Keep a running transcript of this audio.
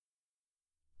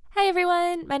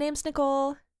everyone, my name's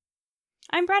Nicole.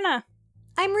 I'm Brenna.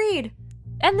 I'm Reed.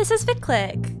 And this is Fic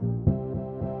Click.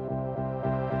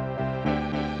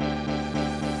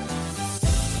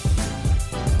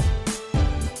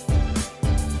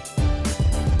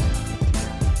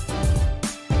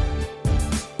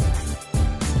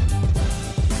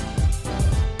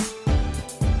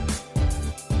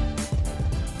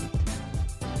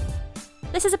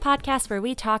 This is a podcast where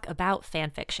we talk about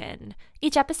fanfiction.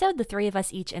 Each episode, the three of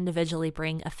us each individually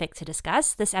bring a fic to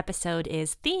discuss. This episode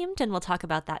is themed, and we'll talk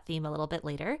about that theme a little bit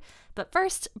later. But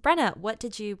first, Brenna, what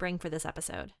did you bring for this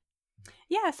episode?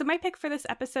 Yeah, so my pick for this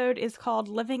episode is called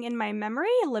Living in My Memory,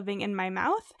 Living in My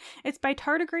Mouth. It's by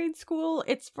Tardigrade School.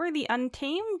 It's for the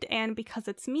Untamed, and because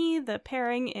it's me, the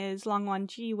pairing is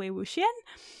Langwanji Wei Wuxian.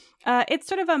 It's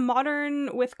sort of a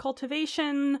modern with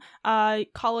cultivation,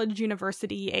 college,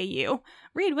 university, AU.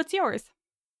 Reed, what's yours?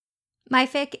 My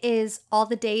fic is All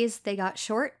the Days They Got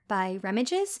Short by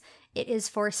Remages. It is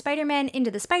for Spider-Man Into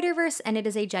the Spider-Verse, and it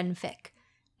is a gen fic.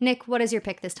 Nick, what is your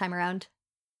pick this time around?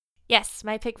 Yes,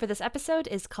 my pick for this episode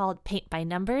is called Paint by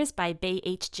Numbers by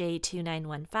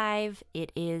BayHJ2915.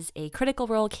 It is a Critical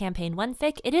Role Campaign 1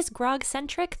 fic. It is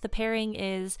Grog-centric. The pairing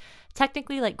is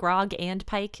technically like Grog and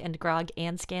Pike and Grog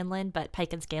and Scanlan, but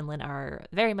Pike and Scanlan are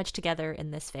very much together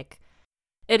in this fic.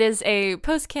 It is a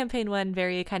post-campaign 1,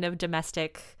 very kind of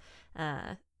domestic,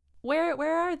 where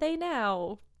are they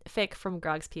now fic from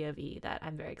Grog's POV that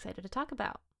I'm very excited to talk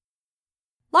about.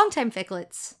 Longtime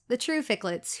ficlets, the true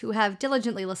ficlets, who have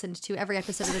diligently listened to every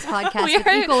episode of this podcast with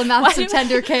equal amounts of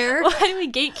tender care. Why do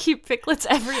we gatekeep ficlets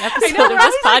every episode of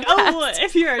this podcast? Oh,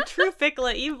 if you're a true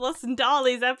ficlet, you've listened to all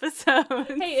these episodes.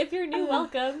 Hey, if you're new,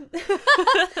 welcome.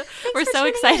 We're so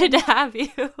excited to have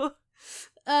you.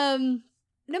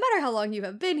 No matter how long you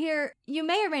have been here, you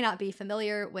may or may not be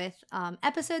familiar with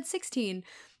episode 16,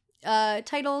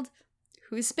 titled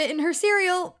Who Spit in Her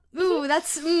Cereal? Ooh, that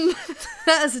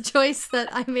is a choice that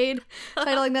I made,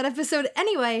 titling that episode.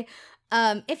 Anyway,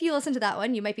 if you listen to that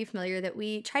one, you might be familiar that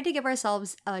we tried to give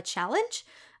ourselves a challenge.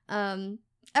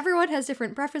 Everyone has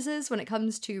different preferences when it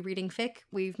comes to reading fic.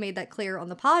 We've made that clear on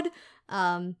the pod.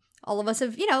 All of us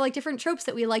have, like different tropes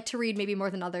that we like to read, maybe more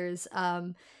than others.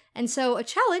 And so a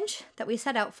challenge that we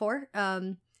set out for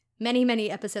many,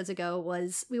 many episodes ago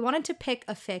was we wanted to pick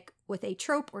a fic with a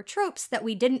trope or tropes that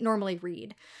we didn't normally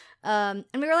read. And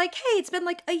we were like, hey, it's been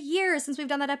like a year since we've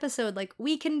done that episode. Like,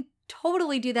 we can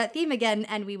totally do that theme again,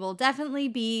 and we will definitely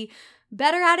be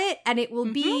better at it, and it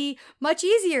will be much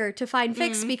easier to find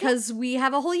fics because we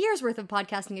have a whole year's worth of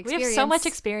podcasting experience. We have so much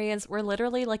experience. We're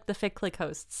literally like the Fic Click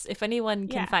hosts. If anyone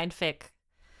can find fic,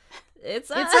 it's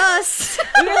us.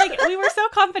 we were so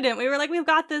confident. We were like, we've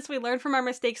got this. We learned from our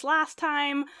mistakes last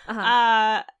time.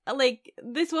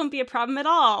 This won't be a problem at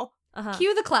all.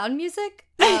 Cue the clown music.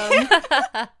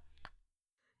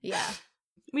 Yeah.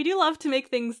 We do love to make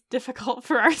things difficult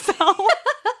for ourselves. Well,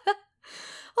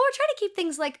 we're trying to keep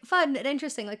things like fun and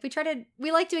interesting. Like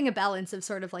we like doing a balance of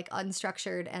sort of like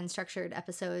unstructured and structured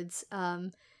episodes.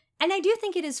 And I do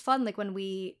think it is fun, like when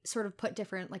we sort of put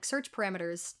different like search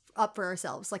parameters up for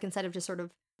ourselves, like instead of just sort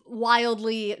of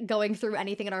wildly going through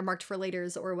anything in our marked for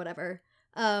laters or whatever.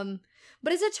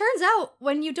 But as it turns out,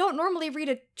 when you don't normally read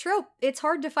a trope, it's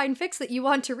hard to find fics that you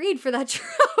want to read for that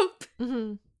trope.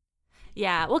 Mm-hmm.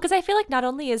 Yeah, well, because I feel like not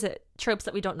only is it tropes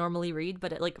that we don't normally read,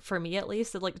 but for me at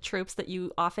least, it's like tropes that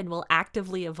you often will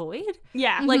actively avoid.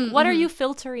 Yeah. Like, what are you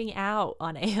filtering out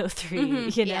on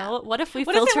AO3? You know? What if we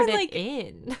filtered it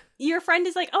in? Your friend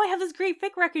is like, oh, I have this great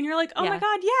fic rec, and you're like, oh my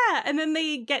god, yeah. And then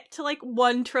they get to like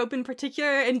one trope in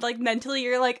particular, and like mentally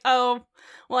you're like, oh,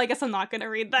 well, I guess I'm not going to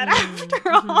read that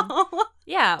after all.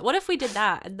 Yeah, what if we did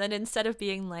that? And then instead of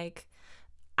being like,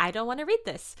 I don't want to read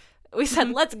this, we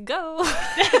said, let's go.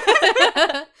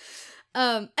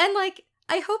 And like,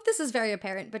 I hope this is very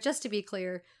apparent, but just to be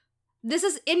clear, this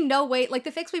is in no way, like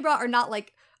the fics we brought are not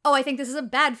like, oh, I think this is a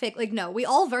bad fic. Like, no, we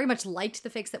all very much liked the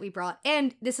fics that we brought.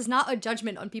 And this is not a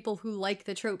judgment on people who like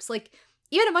the tropes. Like,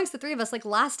 even amongst the three of us, like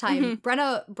last time,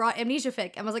 Brenna brought Amnesia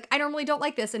fic and was like, I normally don't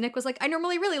like this. And Nick was like, I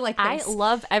normally really like this. I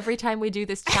love every time we do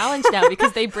this challenge now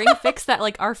because they bring fics that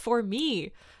like are for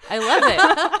me. I love it.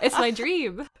 It's my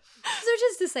dream. So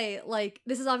just to say, like,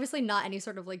 this is obviously not any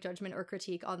sort of, like, judgment or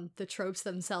critique on the tropes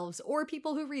themselves or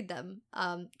people who read them.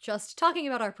 Just talking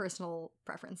about our personal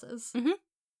preferences. Mm-hmm.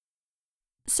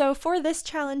 So for this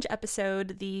challenge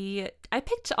episode, I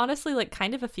picked, honestly, like,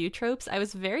 kind of a few tropes. I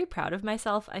was very proud of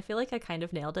myself. I feel like I kind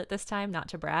of nailed it this time, not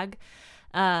to brag.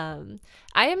 I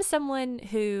am someone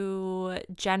who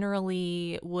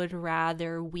generally would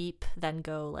rather weep than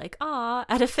go, like, aw,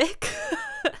 at a fic.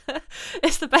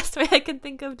 It's the best way I can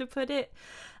think of to put it.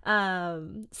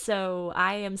 So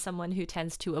I am someone who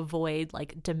tends to avoid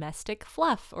like domestic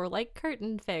fluff or like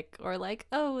curtain fic or like,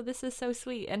 oh, this is so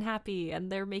sweet and happy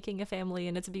and they're making a family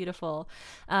and it's beautiful.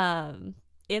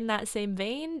 In that same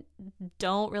vein,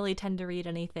 don't really tend to read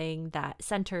anything that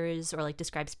centers or like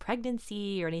describes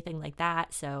pregnancy or anything like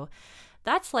that. So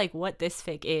that's like what this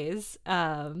fic is.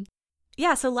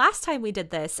 Yeah, so last time we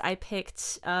did this, I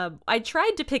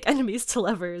tried to pick enemies to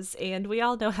lovers, and we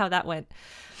all know how that went.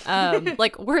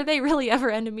 Like, were they really ever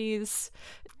enemies?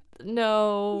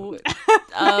 No.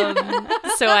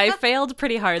 So I failed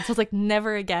pretty hard. So I was like,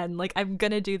 never again. Like, I'm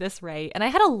gonna do this right. And I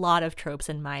had a lot of tropes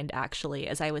in mind, actually,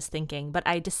 as I was thinking. But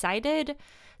I decided,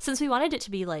 since we wanted it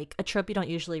to be like a trope you don't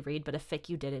usually read, but a fic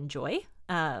you did enjoy,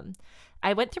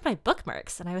 I went through my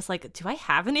bookmarks and I was like, do I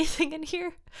have anything in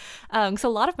here? So a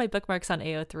lot of my bookmarks on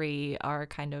AO3 are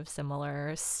kind of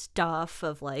similar stuff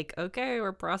of like, okay,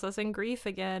 we're processing grief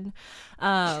again.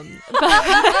 But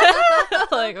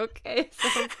like, okay,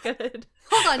 sounds good.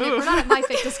 Hold on, Nick, we're not at my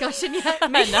fic discussion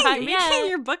yet. Making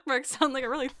your bookmarks sound like a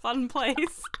really fun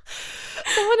place.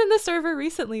 Someone in the server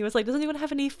recently was like, does anyone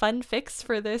have any fun fics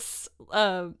for this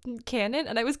canon?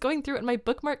 And I was going through it, and my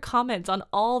bookmark comments on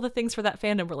all the things for that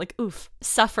fandom were like, oof,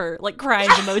 suffer, like crying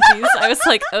emojis. I was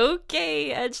like,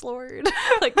 okay, edgelord,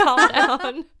 like calm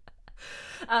down.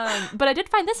 But I did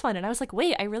find this one, and I was like,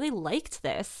 wait, I really liked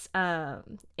this.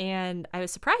 And I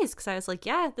was surprised because I was like,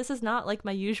 yeah, this is not like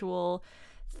my usual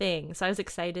thing. So I was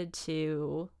excited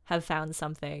to have found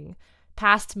something.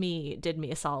 Past me did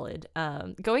me a solid.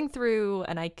 Going through,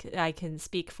 and I can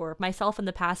speak for myself in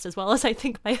the past as well as I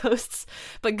think my hosts,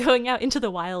 but going out into the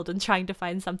wild and trying to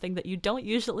find something that you don't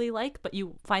usually like, but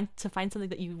you find something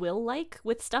that you will like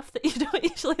with stuff that you don't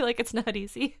usually like, it's not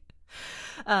easy.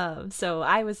 So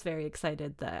I was very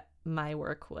excited that my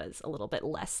work was a little bit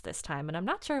less this time, and I'm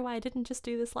not sure why I didn't just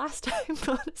do this last time,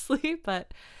 honestly,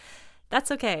 but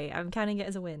that's okay. I'm counting it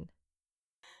as a win.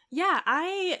 Yeah,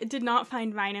 I did not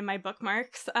find mine in my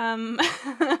bookmarks. I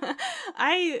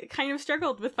kind of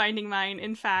struggled with finding mine,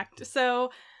 in fact.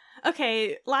 So,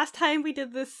 okay, last time we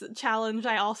did this challenge,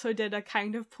 I also did a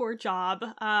kind of poor job.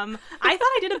 I thought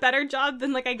I did a better job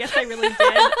than, like, I guess I really did.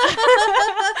 I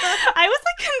was,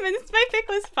 like, convinced my pick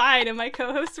was fine, and my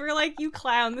co-hosts were like, you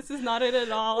clown, this is not it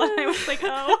at all. And I was like,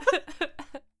 oh.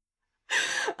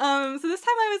 So this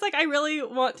time I was like, I really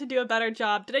want to do a better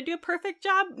job. Did I do a perfect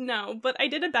job? No, but I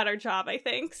did a better job, I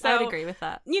think. So I would agree with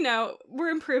that. You know, we're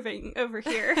improving over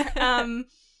here.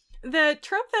 The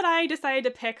trope that I decided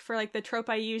to pick for, like, the trope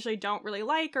I usually don't really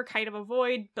like or kind of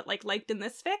avoid, but, like, liked in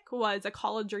this fic was a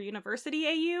college or university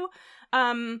AU.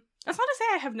 That's not to say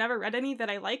I have never read any that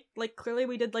I like. Like, clearly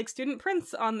we did, like, Student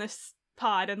Prince on this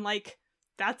pod, and, like,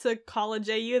 that's a college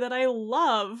AU that I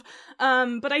love.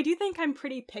 But I do think I'm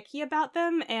pretty picky about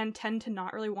them and tend to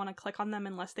not really want to click on them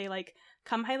unless they, like,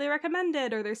 come highly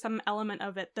recommended or there's some element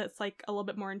of it that's, like, a little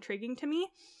bit more intriguing to me.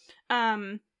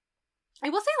 I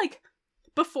will say, like,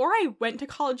 before I went to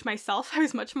college myself, I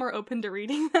was much more open to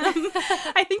reading them.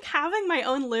 I think having my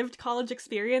own lived college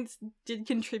experience did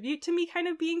contribute to me kind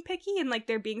of being picky and, like,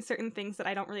 there being certain things that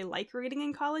I don't really like reading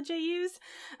in college AUs.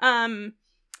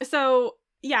 So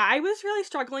yeah, I was really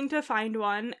struggling to find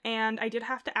one, and I did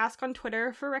have to ask on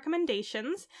Twitter for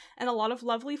recommendations, and a lot of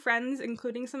lovely friends,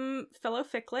 including some fellow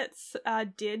ficlets,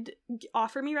 did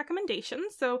offer me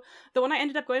recommendations. So the one I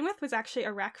ended up going with was actually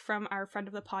a rec from our friend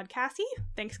of the pod, Cassie.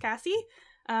 Thanks, Cassie.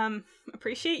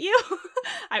 Appreciate you.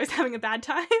 I was having a bad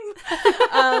time.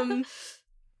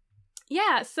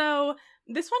 Yeah, so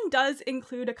this one does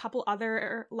include a couple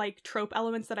other, like, trope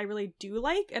elements that I really do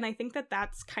like, and I think that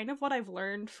that's kind of what I've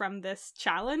learned from this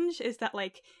challenge, is that,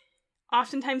 like,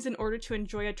 oftentimes in order to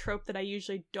enjoy a trope that I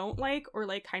usually don't like or,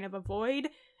 like, kind of avoid,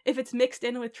 if it's mixed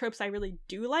in with tropes I really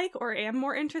do like or am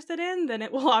more interested in, then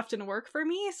it will often work for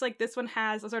me. So, like, this one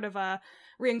has a sort of a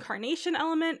reincarnation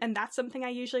element, and that's something I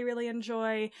usually really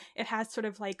enjoy. It has sort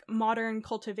of, like, modern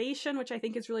cultivation, which I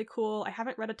think is really cool. I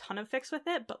haven't read a ton of fics with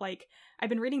it, but, like, I've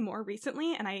been reading more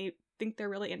recently, and I think they're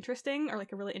really interesting, or,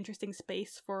 like, a really interesting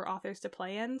space for authors to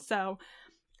play in. So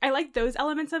I like those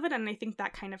elements of it, and I think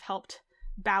that kind of helped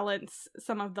balance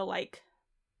some of the, like,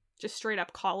 just straight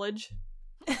up college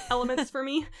elements for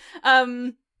me.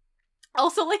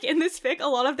 Also, like, in this fic, a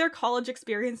lot of their college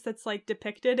experience that's, like,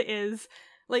 depicted is,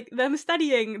 like, them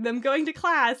studying, them going to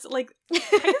class, like,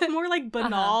 kind of more, like,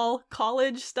 banal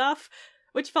college stuff,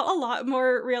 which felt a lot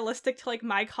more realistic to, like,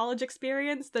 my college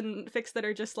experience than fics that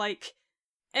are just, like,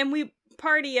 and we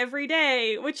party every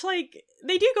day, which, like,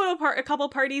 they do go to a couple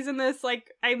parties in this.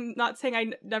 Like, I'm not saying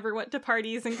I never went to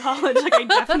parties in college, like, I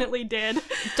definitely did.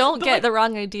 Don't but, get like, the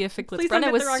wrong idea, ficlets.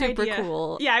 Brenna was super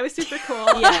cool. Yeah, I was super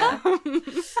cool. Yeah.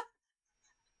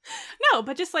 No,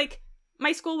 but just like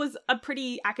my school was a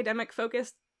pretty academic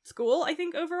focused school, I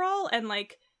think, overall, and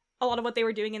like a lot of what they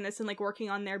were doing in this and like working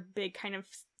on their big kind of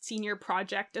senior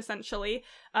project essentially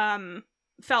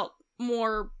felt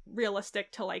more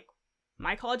realistic to like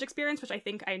my college experience, which I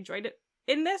think I enjoyed it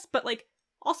in this, but like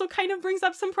also kind of brings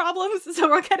up some problems, so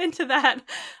we'll get into that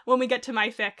when we get to my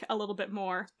fic a little bit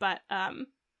more. But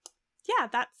yeah,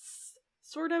 that's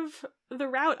sort of the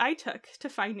route I took to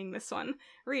finding this one.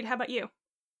 Reed, how about you?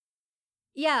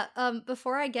 Yeah,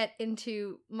 before I get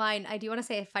into mine, I do want to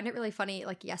say I find it really funny,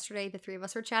 like yesterday the three of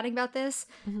us were chatting about this,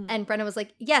 and Brenna was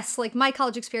like, yes, like my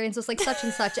college experience was like such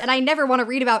and such, and I never want to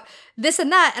read about this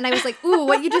and that, and I was like, ooh,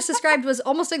 what you just described was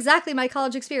almost exactly my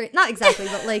college experience. Not exactly,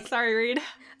 but like... Sorry, Reed.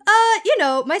 You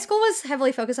know, my school was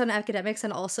heavily focused on academics,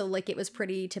 and also like it was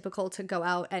pretty typical to go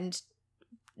out and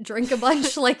drink a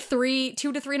bunch like 2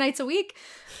 to 3 nights a week.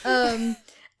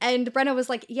 And Brenna was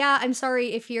like, yeah, I'm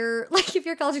sorry, if your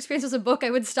college experience was a book, I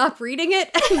would stop reading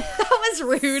it. And that was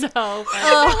rude. So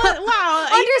wow.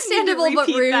 Understandable, but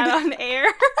rude. That on air.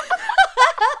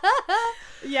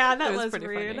 Yeah, that was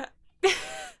rude.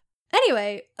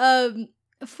 Anyway,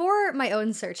 for my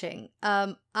own searching,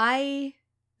 I,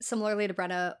 similarly to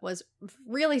Brenna, was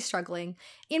really struggling,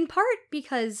 in part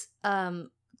because,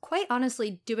 quite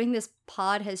honestly, doing this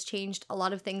pod has changed a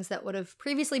lot of things that would have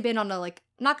previously been on a, like,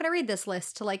 not gonna read this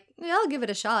list to, like, yeah, I'll give it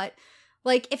a shot.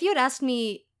 Like, if you had asked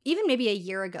me, even maybe a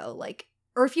year ago, like,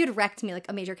 or if you'd wrecked me, like,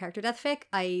 a major character death fic,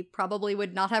 I probably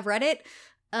would not have read it.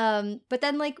 But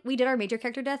then, like, we did our major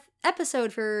character death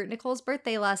episode for Nicole's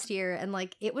birthday last year, and,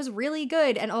 like, it was really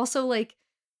good, and also, like,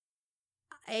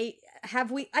 I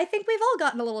think we've all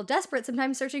gotten a little desperate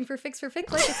sometimes searching for fics for fic.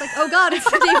 Like, it's like, oh god, it's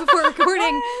the day before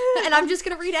recording, and I'm just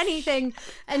gonna read anything.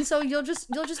 And so you'll just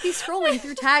be scrolling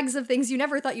through tags of things you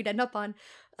never thought you'd end up on.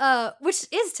 Which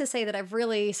is to say that I've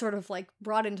really sort of like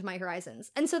broadened my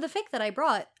horizons. And so the fic that I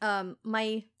brought, the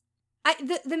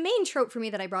main trope for me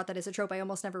that I brought that is a trope I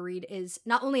almost never read is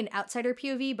not only an outsider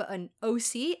POV, but an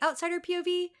OC outsider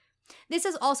POV. This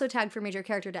is also tagged for major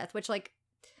character death, which, like,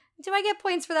 do I get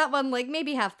points for that one? Like,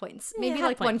 maybe half points. Maybe half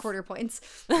like points. 1/4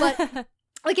 points. But,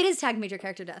 like, it is tagged major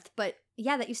character death. But,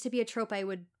 yeah, that used to be a trope I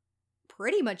would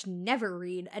pretty much never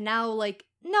read. And now, like,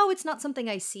 no, it's not something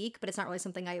I seek, but it's not really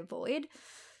something I avoid.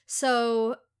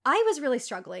 So, I was really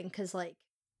struggling, because, like,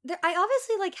 I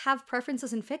obviously, like, have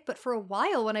preferences in fic, but for a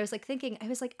while when I was, like, thinking, I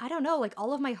was like, I don't know, like,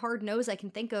 all of my hard no's I can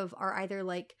think of are either,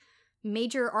 like,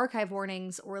 major archive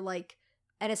warnings or, like,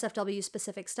 NSFW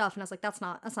specific stuff, and I was like, that's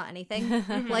not anything.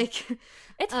 Like,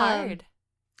 it's hard.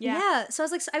 Yeah. So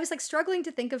I was like struggling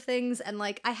to think of things, and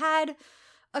like I had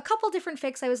a couple different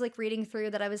fics I was like reading through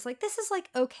that I was like, this is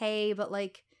like okay, but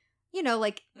like, you know,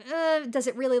 like, does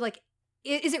it really like,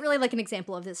 is it really like an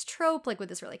example of this trope? Like, would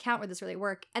this really count? Would this really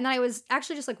work? And then I was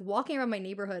actually just like walking around my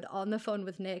neighborhood on the phone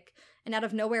with Nick, and out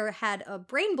of nowhere had a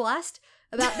brain blast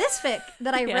about this fic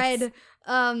that I Yes.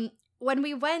 read when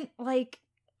we went like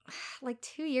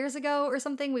 2 years ago or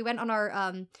something. We went on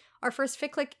our first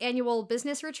Fic Click annual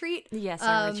business retreat. Yes,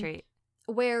 our retreat.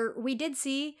 Where we did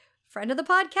see friend of the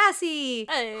pod, Cassie,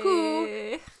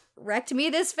 who wrecked me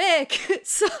this fic.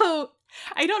 So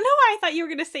I don't know why I thought you were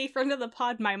gonna say friend of the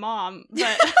pod, my mom,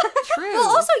 but True. well,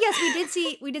 also yes,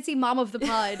 we did see mom of the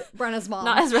pod, Brenna's mom.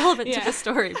 Not as relevant Yeah. to the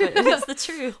story, but it's the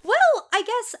truth. Well, I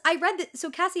guess I read that. So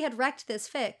Cassie had wrecked this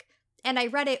fic, and I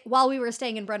read it while we were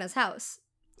staying in Brenna's house,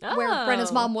 where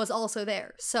Brenna's mom was also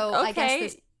there. So I guess Okay.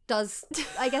 this does.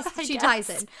 I guess I she guess. ties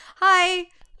in. Hi,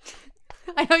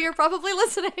 I know you're probably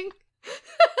listening.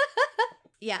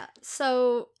 Yeah.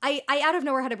 So I out of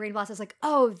nowhere had a brain blast. I was like,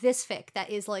 oh, this fic that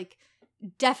is like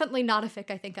definitely not a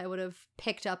fic I think I would have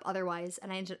picked up otherwise.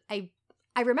 And I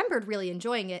remembered really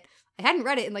enjoying it. I hadn't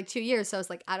read it in like 2 years, so I was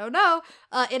like, I don't know.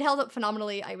 It held up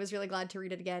phenomenally. I was really glad to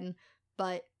read it again.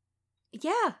 But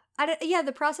yeah,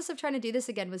 the process of trying to do this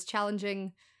again was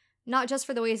challenging, not just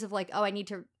for the ways of like, oh, I need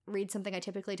to read something I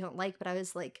typically don't like, but I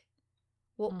was like,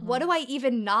 well, what do I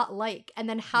even not like? And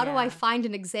then how do I Yeah. find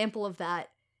an example of that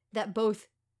both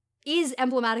is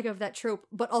emblematic of that trope,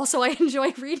 but also I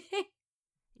enjoy reading?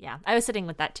 Yeah, I was sitting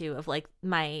with that too. Of like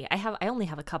I only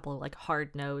have a couple like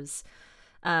hard no's,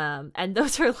 and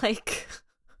those are like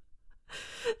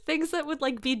things that would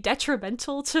like be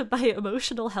detrimental to my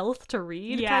emotional health to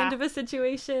read, Yeah. kind of a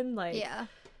situation. Like, Yeah.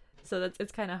 so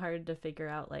it's kind of hard to figure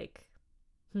out. Like,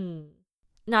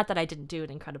 not that I didn't do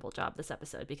an incredible job this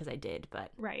episode, because I did,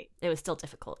 but right. it was still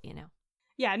difficult, you know.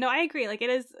 Yeah, no, I agree. Like, it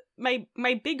is my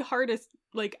big hardest,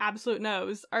 like, absolute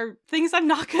no's are things I'm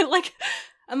not gonna like.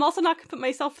 I'm also not going to put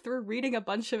myself through reading a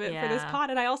bunch of it for this Yeah. pod,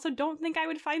 and I also don't think I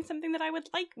would find something that I would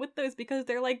like with those because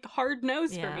they're like hard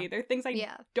nose for Yeah. me. They're things I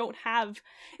Yeah. don't have.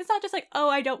 It's not just like, oh,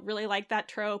 I don't really like that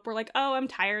trope, or like, oh, I'm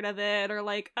tired of it, or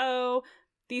like, oh,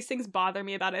 these things bother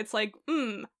me about it. It's like,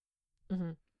 Mhm.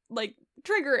 like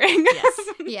triggering. Yes.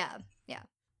 Yeah.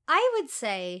 I would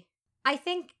say I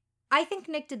think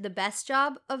Nick did the best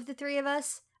job of the three of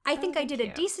us. I think I thank did a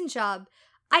you. decent job.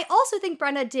 I also think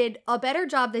Brenna did a better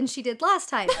job than she did last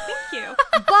time. Thank you.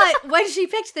 But when she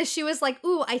picked this, she was like,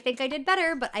 ooh, I think I did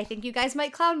better, but I think you guys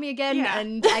might clown me again. Yeah,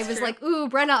 and I was true. like, ooh,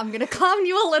 Brenna, I'm gonna clown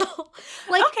you a little.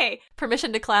 Like, Okay.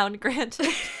 Permission to clown granted.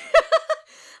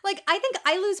 like I think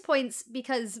I lose points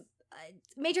because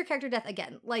major character death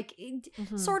again. Like,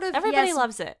 sort of. Everybody yes,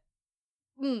 loves it.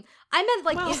 I meant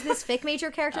like, Well- is this fic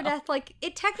major character Oh. death? Like,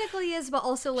 it technically is, but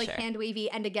also like Sure. hand wavy.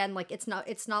 And again, like it's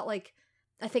not like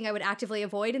a thing I would actively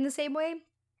avoid in the same way.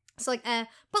 So like,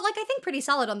 but like I think pretty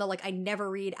solid on the like I never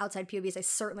read outside POVs. I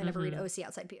certainly never read Mhm. OC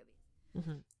outside POV.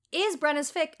 Mhm. Is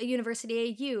Brenna's fic a university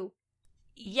AU?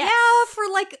 Yes. Yeah, for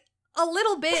like a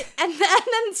little bit, and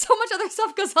then so much other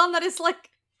stuff goes on that is like,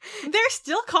 They're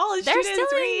still college They're students,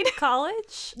 still Reed. in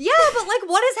college. yeah, but like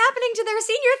what is happening to their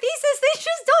senior thesis? They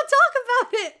just don't talk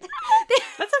about it.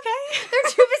 That's okay.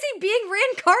 They're too busy being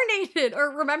reincarnated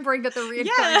or remembering that they're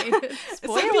reincarnated. Some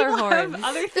Spoiler people have horns.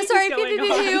 other things Sorry, going pew,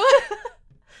 pew, on. pew.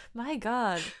 My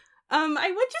God.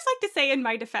 I would just like to say in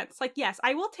my defense, like, yes,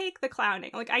 I will take the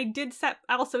clowning. Like, I did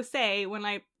also say when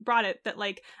I brought it that,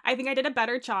 like, I think I did a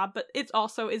better job, but it's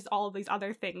also is all of these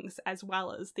other things as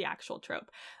well as the actual trope.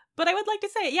 But I would like to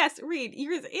say, yes, Reed,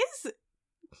 yours is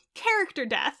character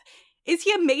death. Is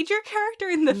he a major character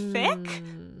in the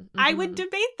fic? I would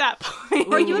debate that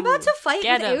point. Are you about to fight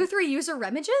Get with 'em. AO3 user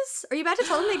Remages? Are you about to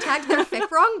tell them they tagged their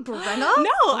fic wrong, Brenna?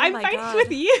 No, I'm my fighting God.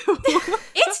 with you.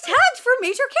 It's tagged for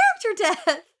major character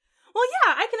death. Well,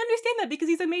 yeah, I can understand that because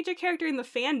he's a major character in the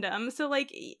fandom. So, like,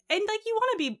 and, like, you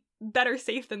want to be better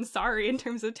safe than sorry in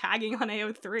terms of tagging on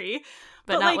AO3.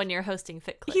 But not like, when you're hosting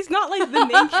fic clips. he's not, like, the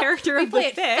main character We of the play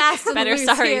it fic. fast and Better loose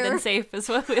sorry here. than safe is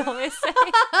what we always say.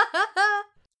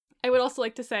 I would also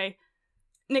like to say,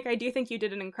 Nick, I do think you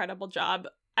did an incredible job.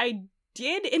 I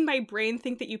did, in my brain,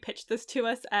 think that you pitched this to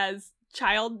us as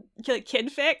kid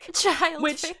fic. Child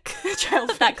Which- fic. Child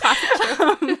fic. That classic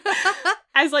trope.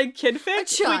 As, like, kid fic. A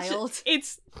child. Which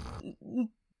it's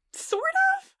sort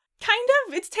of, kind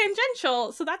of, it's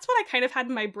tangential. So that's what I kind of had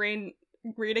in my brain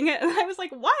reading it. And I was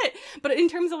like, what? But in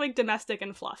terms of, like, domestic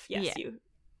and fluff, yes, Yeah.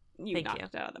 you Thank knocked you.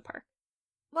 it out of the park.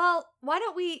 Well, why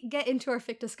don't we get into our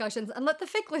fic discussions and let the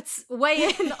ficlets weigh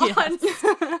in Yes.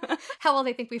 on how well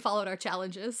they think we followed our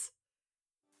challenges.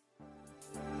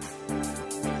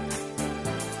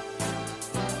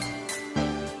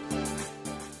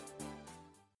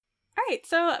 Alright,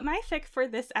 so my fic for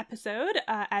this episode,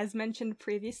 as mentioned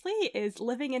previously, is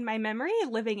Living in My Memory,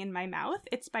 Living in My Mouth.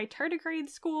 It's by Tardigrade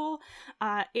School.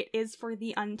 It is for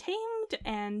the Untamed,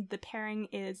 and the pairing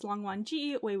is Longwan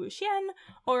Ji, Wei Wuxian,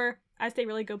 or as they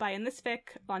really go by in this fic,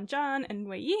 Lan Zhan and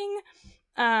Wei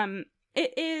Ying.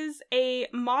 It is a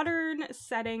modern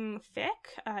setting fic.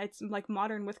 It's like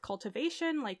modern with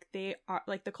cultivation, like they are,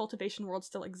 like the cultivation world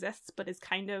still exists, but is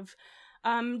kind of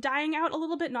dying out a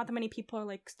little bit. Not that many people are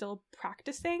like still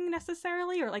practicing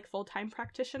necessarily, or like full-time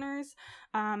practitioners.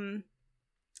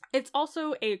 It's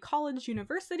also a college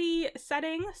university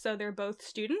setting, so they're both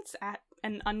students at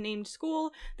an unnamed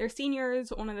school. They're seniors.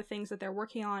 One of the things that they're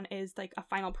working on is like a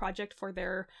final project for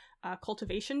their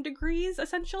cultivation degrees,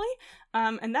 essentially.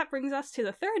 And that brings us to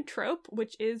the third trope,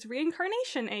 which is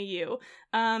reincarnation AU.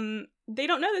 They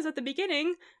don't know this at the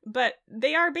beginning, but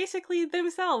they are basically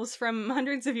themselves from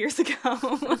hundreds of years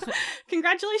ago.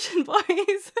 Congratulations,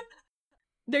 boys!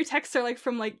 Their texts are like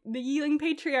from like the Yiling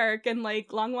Patriarch and like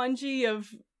Longwan Ji of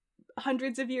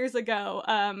hundreds of years ago.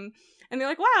 And they're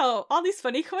like, wow, all these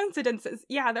funny coincidences.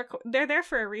 Yeah, they're there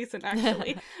for a reason,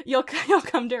 actually. You'll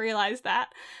come to realize that.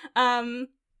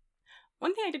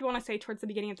 One thing I did want to say towards the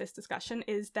beginning of this discussion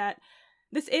is that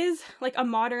this is like a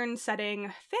modern setting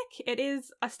fic. It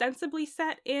is ostensibly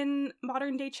set in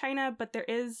modern day China, but there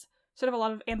is sort of a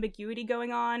lot of ambiguity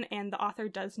going on, and the author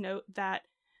does note that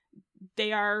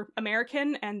they are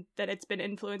American and that it's been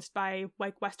influenced by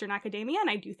like Western academia, and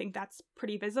I do think that's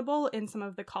pretty visible in some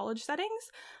of the college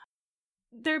settings.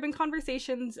 There have been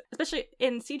conversations, especially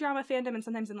in C-drama fandom and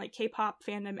sometimes in like K-pop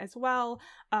fandom as well,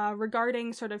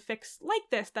 regarding sort of fics like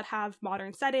this that have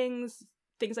modern settings,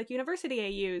 things like university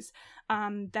AUs,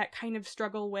 that kind of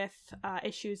struggle with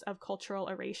issues of cultural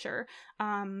erasure.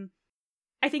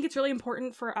 I think it's really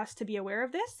important for us to be aware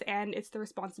of this, and it's the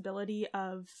responsibility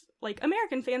of, like,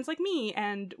 American fans like me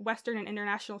and Western and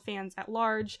international fans at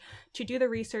large to do the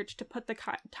research, to put the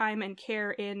time and care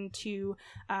into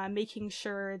making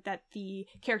sure that the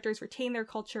characters retain their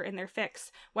culture in their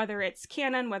fics, whether it's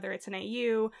canon, whether it's an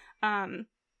AU.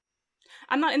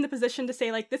 I'm not in the position to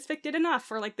say, like, this fic did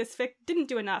enough or, like, this fic didn't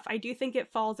do enough. I do think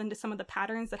it falls into some of the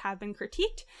patterns that have been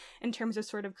critiqued in terms of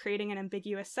sort of creating an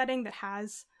ambiguous setting that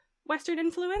has Western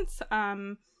influence,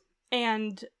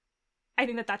 and I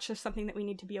think that that's just something that we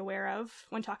need to be aware of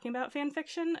when talking about fan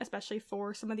fiction, especially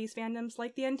for some of these fandoms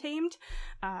like The Untamed,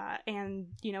 and,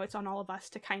 you know, it's on all of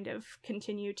us to kind of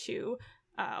continue to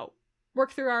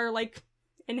work through our, like,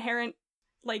 inherent,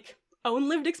 like, own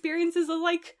lived experiences of,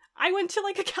 like, I went to,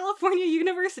 like, a California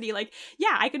university. Like,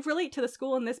 yeah, I could relate to the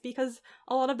school in this because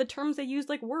a lot of the terms they used,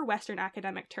 like, were Western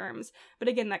academic terms. But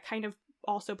again, that kind of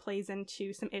also plays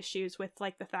into some issues with,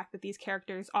 like, the fact that these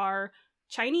characters are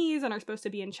Chinese and are supposed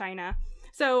to be in China.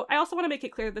 So I also want to make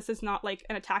it clear that this is not, like,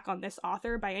 an attack on this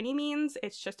author by any means.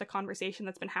 It's just a conversation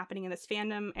that's been happening in this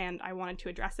fandom, and I wanted to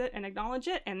address it and acknowledge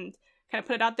it and kind of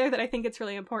put it out there that I think it's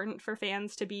really important for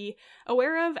fans to be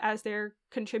aware of as they're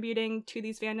contributing to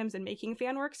these fandoms and making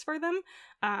fan works for them.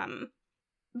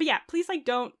 But yeah, please, like,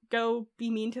 don't go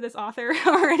be mean to this author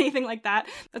or anything like that.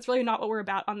 That's really not what we're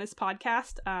about on this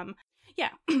podcast.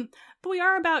 Yeah, but we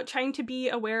are about trying to be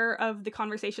aware of the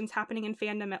conversations happening in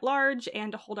fandom at large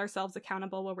and to hold ourselves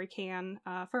accountable where we can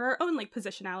for our own, like,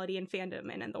 positionality in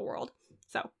fandom and in the world.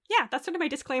 So yeah, that's sort of my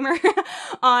disclaimer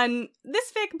on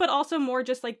this fic, but also more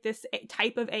just, like, this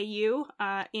type of AU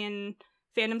in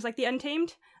fandoms like The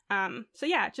Untamed. So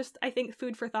yeah, just, I think,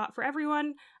 food for thought for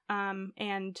everyone,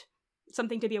 and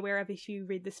something to be aware of if you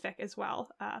read this fic as well.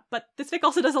 But this fic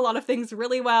also does a lot of things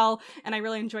really well, and I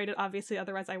really enjoyed it, obviously,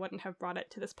 otherwise I wouldn't have brought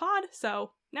it to this pod.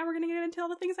 So now we're gonna get into all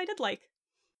the things I did like.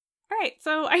 Alright,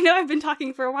 so I know I've been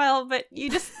talking for a while, but you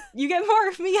get more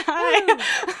of me.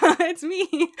 Hi! It's me.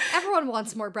 Everyone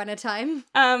wants more Brenna time.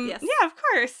 Yes. Yeah, of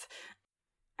course.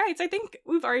 Alright, so I think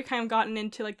we've already kind of gotten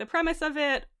into, like, the premise of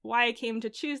it, why I came to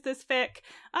choose this fic,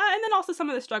 and then also some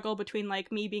of the struggle between,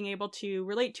 like, me being able to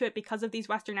relate to it because of these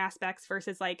Western aspects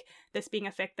versus, like, this being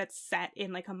a fic that's set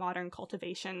in, like, a modern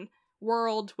cultivation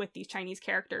world with these Chinese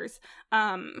characters.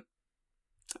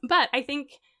 But I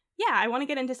think, yeah, I want to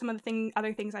get into some of the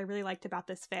other things I really liked about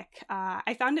this fic.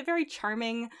 I found it very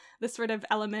charming, the sort of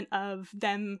element of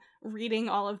them reading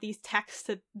all of these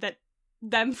texts that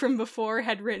them from before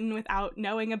had written without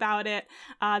knowing about it.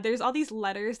 There's all these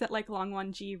letters that, like, Long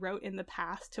Wan-ji wrote in the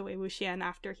past to Wei Wuxian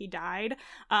after he died,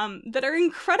 that are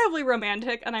incredibly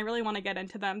romantic, and I really want to get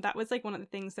into them. That was, like, one of the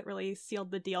things that really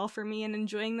sealed the deal for me in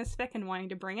enjoying this fic and wanting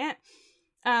to bring it.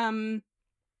 I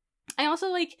also,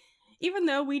 like, even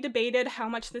though we debated how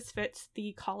much this fits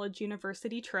the college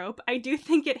university trope, I do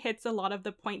think it hits a lot of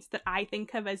the points that I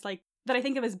think of as, like,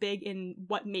 as big in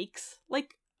what makes,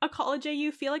 like, a college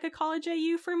AU feel like a college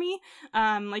AU for me.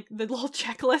 Like, the little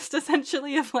checklist,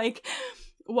 essentially, of, like,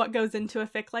 what goes into a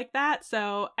fic like that.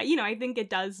 So, you know, I think it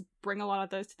does bring a lot of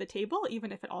those to the table,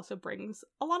 even if it also brings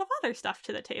a lot of other stuff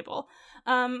to the table.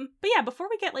 But yeah, before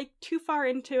we get, like, too far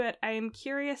into it, I am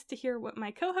curious to hear what my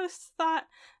co-hosts thought,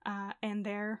 and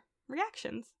their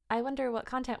reactions. I wonder what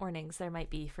content warnings there might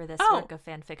be for this work of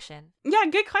fan fiction. Yeah,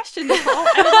 good question, Nicole.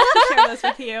 I would love to share those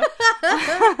with you.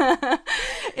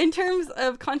 In terms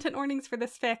of content warnings for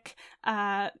this fic,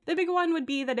 the big one would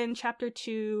be that in chapter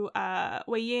 2,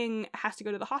 Wei Ying has to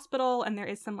go to the hospital, and there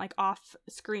is some, like,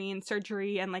 off-screen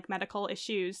surgery and, like, medical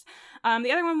issues.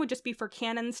 The other one would just be for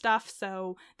canon stuff,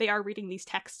 so they are reading these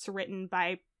texts written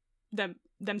by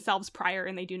themselves prior,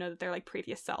 and they do know that their, like,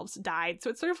 previous selves died. So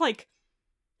it's sort of, like,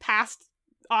 past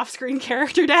off-screen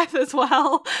character death as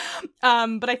well.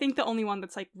 But I think the only one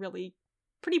that's, like, really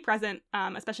pretty present,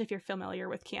 especially if you're familiar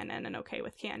with canon and okay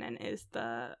with canon, is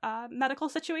the medical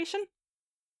situation.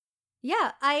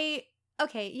 Yeah,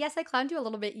 okay, yes, I clowned you a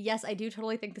little bit. Yes, I do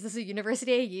totally think this is a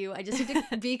university AU. I just need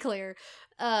to be clear.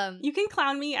 You can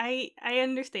clown me. I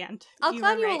understand. I'll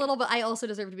clown you a little, but I also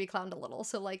deserve to be clowned a little.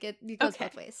 So, like, it goes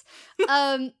both ways.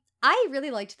 I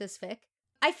really liked this fic.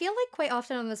 I feel like quite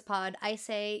often on this pod, I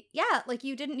say, yeah, like,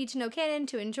 you didn't need to know canon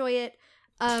to enjoy it.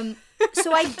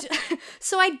 So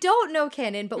I don't know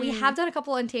canon, but we have done a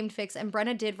couple Untamed fics, and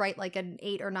Brenna did write, like, an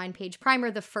 8 or 9 page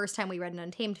primer the first time we read an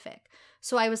Untamed fic.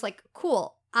 So I was like,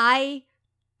 cool, I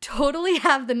totally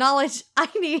have the knowledge I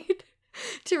need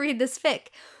to read this fic.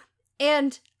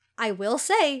 And I will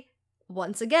say,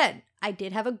 once again, I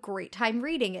did have a great time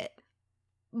reading it.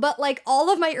 But, like,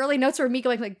 all of my early notes were me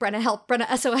going, like, Brenna, help,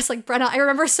 Brenna, SOS, like, Brenna, I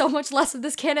remember so much less of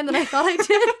this canon than I thought I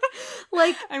did.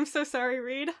 Like, I'm so sorry,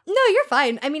 Reed. No, you're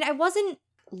fine. I mean, I wasn't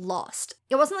lost.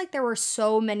 It wasn't like there were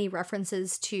so many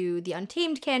references to the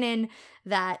Untamed canon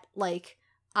that, like,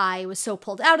 I was so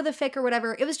pulled out of the fic or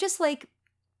whatever. It was just, like,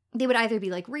 they would either be,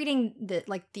 like, reading the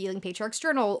Young Patriarch's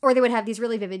journal, or they would have these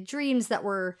really vivid dreams that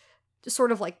were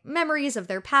sort of, like, memories of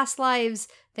their past lives,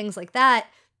 things like that.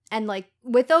 And, like,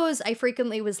 with those, I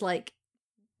frequently was like,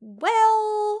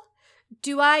 well,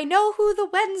 do I know who the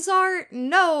Wens are?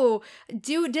 No.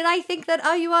 Did I think that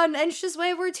Ayua and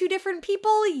Enshizue were two different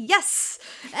people? Yes.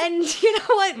 And you know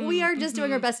what? We are just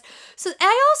doing our best. So, and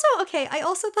I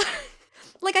also thought,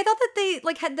 like, I thought that they,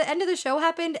 like, had the end of the show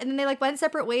happened, and then they, like, went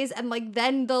separate ways, and, like,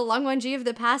 then the Langwanji of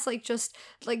the past, like, just,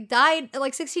 like, died,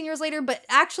 like, 16 years later, but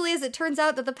actually, as it turns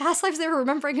out, that the past lives they were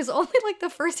remembering is only, like, the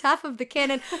first half of the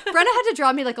canon. Brenna had to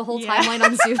draw me, like, a whole timeline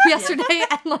on Zoom yesterday,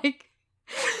 and, like,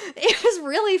 it was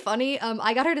really funny.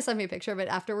 I got her to send me a picture of it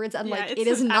afterwards, and like it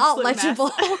is not legible.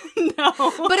 No.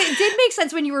 But it did make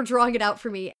sense when you were drawing it out for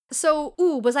me. So,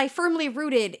 was I firmly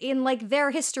rooted in like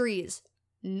their histories?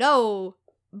 No.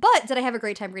 But did I have a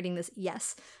great time reading this?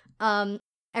 Yes.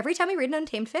 Every time I read an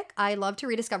Untamed fic, I love to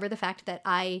rediscover the fact that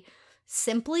I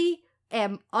simply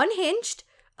am unhinged.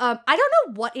 I don't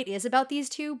know what it is about these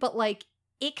two, but like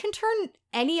it can turn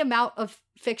any amount of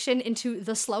fiction into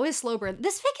the slowest slow burn.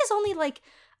 This fic is only like,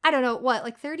 I don't know, what,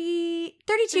 like 32K.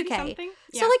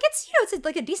 Yeah. So like it's, it's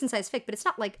like a decent sized fic, but it's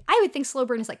not like, I would think slow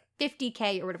burn is like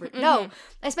 50K or whatever. Mm-hmm. No,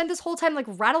 I spent this whole time like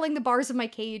rattling the bars of my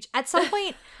cage. At some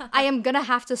point, I am gonna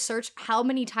have to search how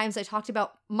many times I talked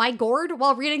about my gourd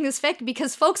while reading this fic,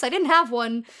 because folks, I didn't have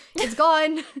one. It's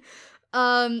gone.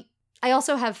 I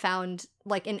also have found,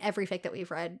 like, in every fic that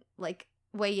we've read, like,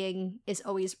 Wei Ying is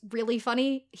always really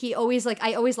funny. He always, like,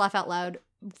 I always laugh out loud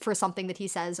for something that he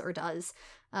says or does.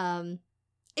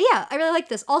 Yeah, I really like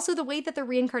this. Also, the way that the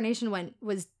reincarnation went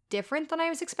was different than I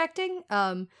was expecting.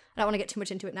 I don't want to get too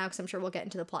much into it now because I'm sure we'll get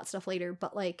into the plot stuff later.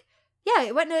 But like, yeah,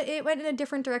 it went in a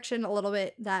different direction a little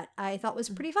bit that I thought was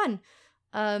pretty fun.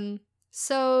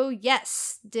 So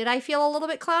yes, did I feel a little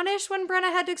bit clownish when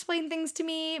Brenna had to explain things to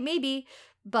me? Maybe,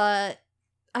 but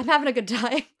I'm having a good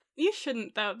time. You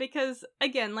shouldn't though, because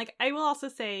again, like I will also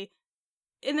say,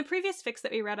 in the previous fics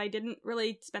that we read, I didn't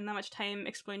really spend that much time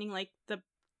explaining like the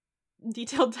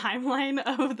detailed timeline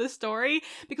of the story,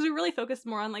 because we really focused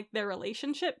more on like their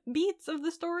relationship beats of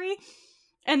the story.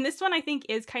 And this one I think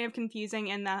is kind of confusing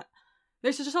in that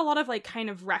there's just a lot of like kind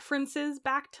of references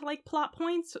back to like plot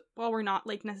points while we're not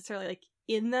like necessarily like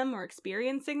in them or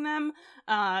experiencing them.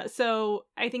 So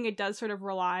I think it does sort of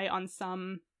rely on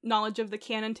some knowledge of the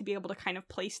canon to be able to kind of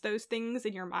place those things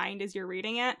in your mind as you're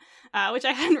reading it, which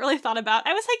I hadn't really thought about.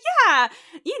 I was like, yeah,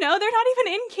 you know, they're not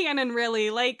even in canon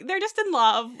really, like they're just in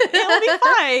love, it'll be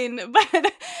fine.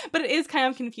 But it is kind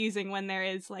of confusing when there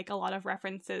is like a lot of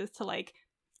references to like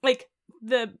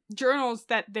the journals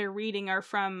that they're reading are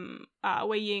from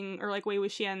Wei Ying or like Wei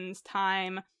Wuxian's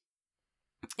time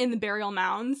in the burial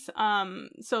mounds.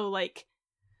 So like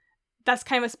that's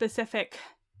kind of a specific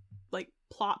like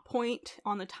plot point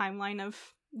on the timeline of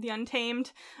the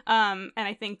Untamed. And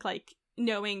I think like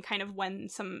knowing kind of when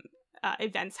some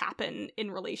events happen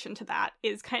in relation to that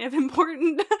is kind of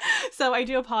important. So I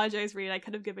do apologize, Reed. I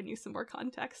could have given you some more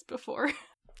context before.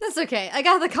 That's okay. I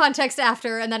got the context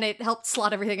after, and then it helped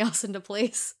slot everything else into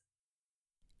place.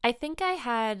 I think I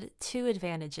had two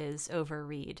advantages over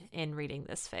Reed in reading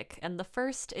this fic, and the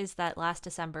first is that last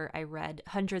December I read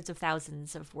hundreds of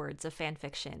thousands of words of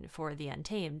fanfiction for The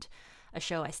Untamed, a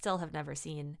show I still have never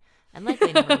seen, and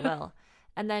likely never will.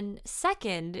 And then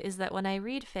second is that when I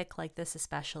read fic like this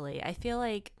especially, I feel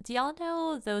like, do y'all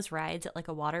know those rides at like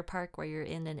a water park where you're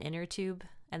in an inner tube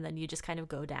and then you just kind of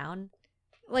go down?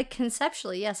 Like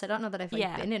conceptually, yes. I don't know that I've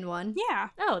been in one. Yeah.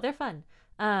 Oh, they're fun.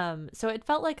 So it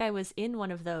felt like I was in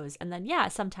one of those, and then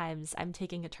sometimes I'm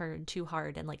taking a turn too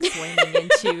hard and like slamming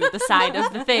into the side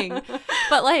of the thing,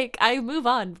 but like I move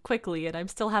on quickly and I'm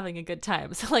still having a good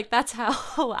time. So like that's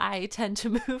how I tend to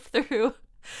move through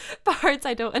parts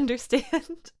I don't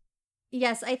understand.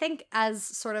 Yes, I think as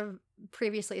sort of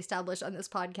previously established on this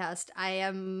podcast, I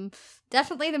am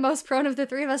definitely the most prone of the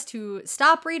three of us to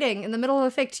stop reading in the middle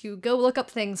of a fic to go look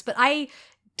up things, but I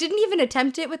didn't even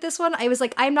attempt it with this one. I was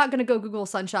like, I'm not going to go Google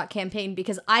Sunshot campaign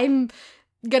because I'm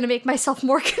going to make myself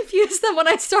more confused than when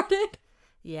I started.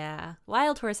 Yeah,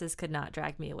 wild horses could not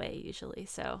drag me away usually,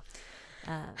 so.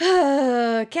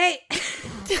 Okay.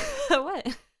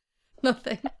 What?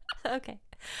 Nothing. Okay.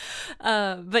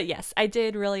 But yes, I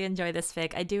did really enjoy this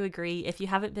fic. I do agree. If you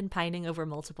haven't been pining over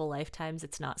multiple lifetimes,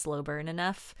 it's not slow burn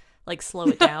enough. Like, slow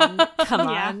it down. Come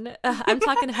on. I'm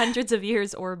talking hundreds of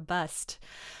years or bust.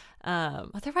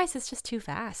 Otherwise, it's just too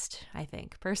fast, I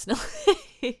think,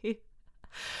 personally.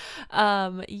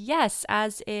 Yes,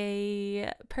 as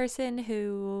a person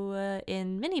who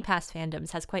in many past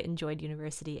fandoms has quite enjoyed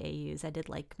university AUs, I did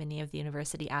like many of the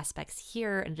university aspects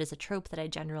here, and it is a trope that I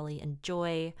generally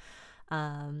enjoy.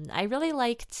 I really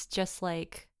liked just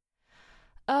like,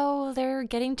 oh, their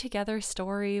getting together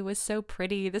story was so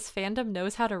pretty. This fandom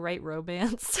knows how to write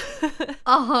romance.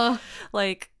 Uh-huh.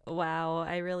 Like, wow,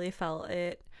 I really felt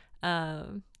it.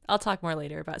 I'll talk more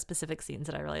later about specific scenes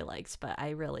that I really liked, but I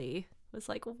really was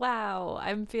like, wow,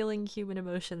 I'm feeling human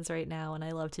emotions right now, and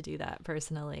I love to do that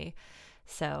personally.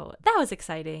 So that was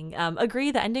exciting.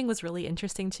 Agree, the ending was really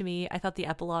interesting to me. I thought the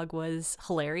epilogue was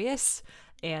hilarious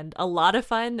and a lot of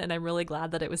fun, and I'm really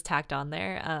glad that it was tacked on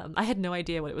there. I had no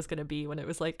idea what it was going to be when it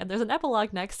was like, and there's an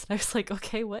epilogue next, and I was like,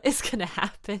 okay, what is going to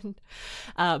happen?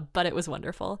 But it was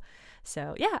wonderful.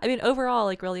 So yeah, I mean, overall,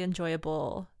 like really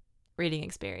enjoyable reading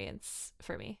experience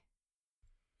for me.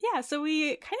 Yeah, so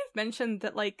we kind of mentioned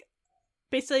that, like,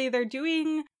 basically they're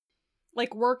doing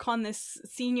like work on this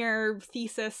senior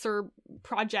thesis or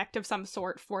project of some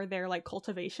sort for their like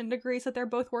cultivation degrees that they're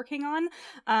both working on,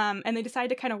 and they decide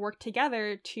to kind of work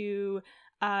together to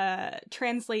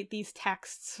translate these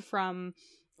texts from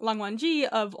Lang Wangji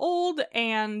of old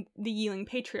and the Yiling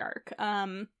Patriarch,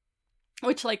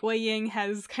 which like Wei Ying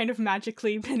has kind of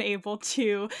magically been able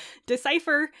to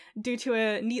decipher due to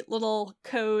a neat little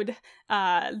code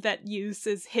that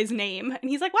uses his name. And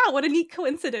he's like, wow, what a neat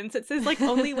coincidence. It says like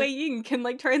only Wei Ying can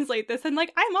like translate this, and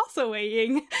like I'm also Wei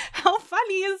Ying. How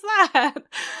funny is that?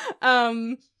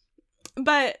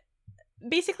 But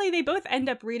basically they both end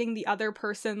up reading the other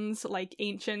person's like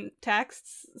ancient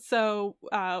texts. So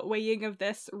Wei Ying of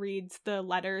this reads the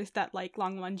letters that like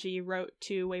Lang Wangji wrote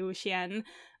to Wei Wuxian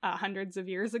hundreds of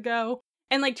years ago.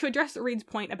 And like to address Reed's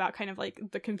point about kind of like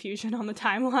the confusion on the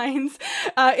timelines,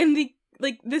 in the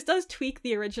like this does tweak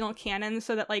the original canon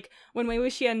so that like when Wei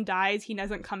Wuxian dies, he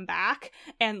doesn't come back,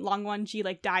 and Lang Wangji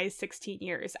like dies 16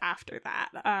 years after that.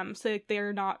 So like,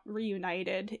 they're not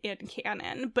reunited in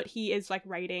canon, but he is like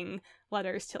writing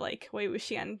letters to like Wei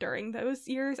Wuxian during those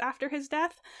years after his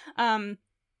death.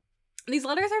 These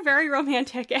letters are very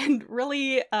romantic and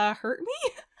really hurt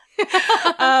me.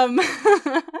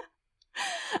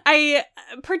 I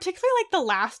particularly like the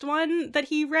last one that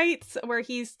he writes where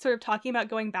he's sort of talking about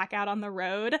going back out on the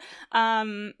road.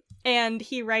 And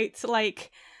he writes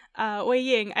like, Wei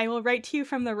Ying, I will write to you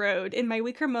from the road. In my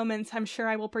weaker moments, I'm sure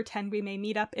I will pretend we may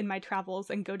meet up in my travels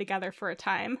and go together for a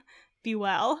time. Be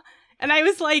well. And I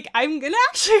was like, I'm gonna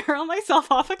actually hurl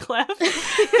myself off a cliff.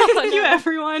 Thank you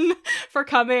everyone for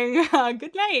coming.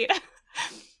 Good night.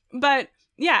 But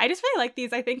yeah, I just really like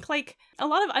these. I think like a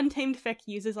lot of Untamed fic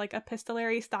uses like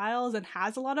epistolary styles and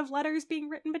has a lot of letters being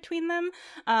written between them.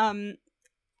 Letters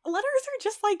are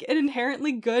just like an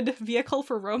inherently good vehicle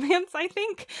for romance, I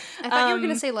think. I thought you were going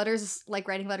to say letters, like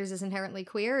writing letters is inherently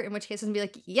queer, in which case I'd be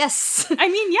like, yes! I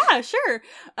mean, yeah, sure.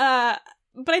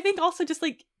 But I think also just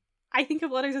like, I think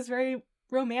of letters as very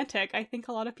romantic. I think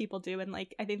a lot of people do, and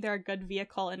like, I think they're a good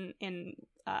vehicle in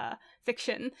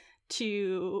fiction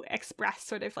to express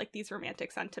sort of like these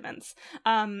romantic sentiments.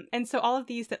 And so all of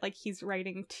these that like he's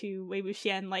writing to Wei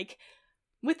Wuxian, like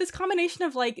with this combination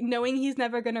of like knowing he's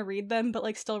never going to read them, but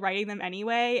like still writing them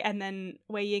anyway, and then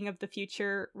Wei Ying of the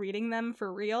future reading them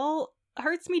for real,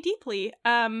 hurts me deeply.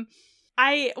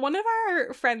 One of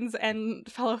our friends and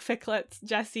fellow ficlets,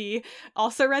 Jessie,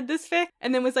 also read this fic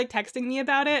and then was like texting me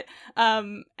about it.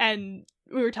 And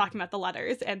we were talking about the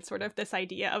letters and sort of this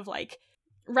idea of like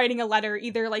writing a letter,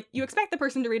 either like you expect the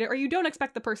person to read it or you don't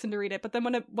expect the person to read it, but then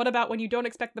what about when you don't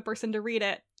expect the person to read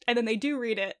it and then they do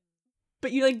read it,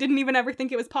 but you like didn't even ever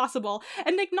think it was possible,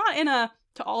 and like not in a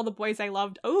to all the boys I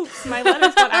loved, oops, my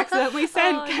letters got accidentally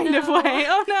sent kind of way.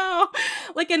 Oh no.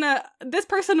 Like in a this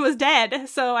person was dead,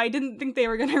 so I didn't think they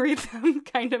were gonna read them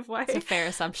kind of way. It's a fair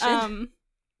assumption.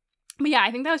 But yeah,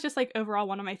 I think that was just like overall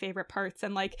one of my favorite parts,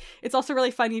 and like it's also really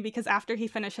funny because after he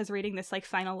finishes reading this like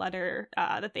final letter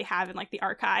that they have in like the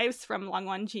archives from Lang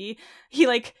Wangji, he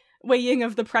like Wei Ying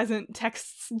of the present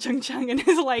texts Zheng Cheng and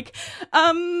is like,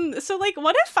 so like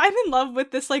what if I'm in love with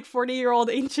this like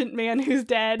 40-year-old ancient man who's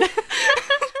dead? And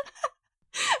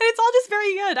it's all just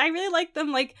very good. I really like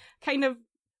them like kind of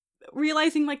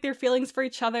realizing like their feelings for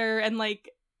each other and like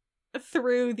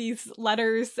through these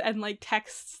letters and like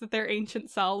texts that their ancient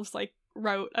selves like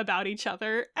wrote about each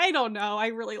other. I don't know, I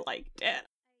really liked it.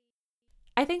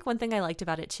 I think one thing I liked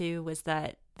about it too was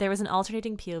that there was an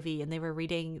alternating POV, and they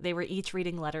were each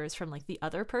reading letters from like the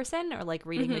other person, or like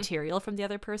reading material from the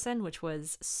other person, which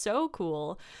was so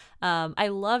cool. I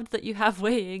loved that you have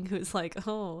Wei Ying who's like,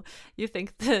 oh, you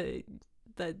think the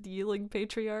Yiling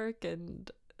Patriarch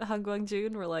and Han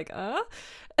Guang-jun were like,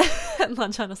 and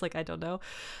Lan-chan was like, I don't know.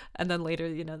 And then later,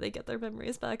 you know, they get their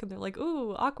memories back and they're like,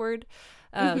 ooh, awkward.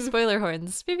 Spoiler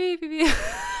horns. Beep, beep, beep, beep.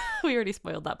 We already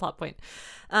spoiled that plot point.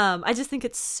 I just think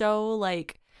it's so,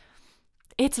 like,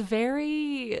 it's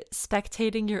very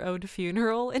spectating your own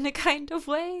funeral in a kind of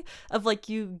way of, like,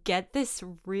 you get this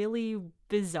really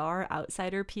bizarre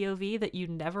outsider POV that you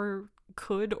never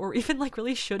could or even, like,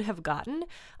 really should have gotten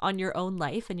on your own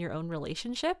life and your own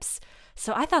relationships.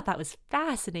 So I thought that was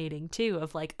fascinating too,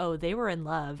 of like, oh, they were in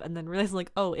love, and then realizing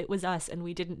like, oh, it was us and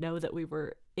we didn't know that we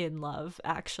were in love,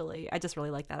 actually. I just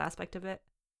really like that aspect of it.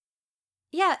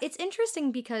 Yeah, it's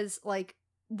interesting because, like,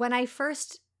 when I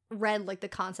first read, like, the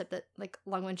concept that, like,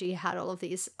 Long Wen-ji had all of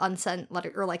these unsent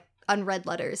letter or, like, unread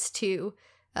letters to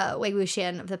Wei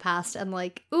Wuxian of the past, and,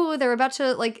 like, ooh, they're about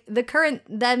to, like, the current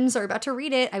thems are about to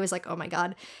read it, I was like, oh my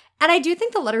god. And I do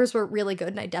think the letters were really good,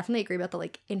 and I definitely agree about the,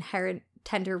 like, inherent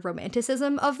tender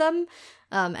romanticism of them,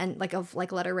 and, like, of,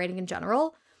 like, letter writing in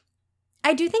general.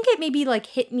 I do think it maybe, like,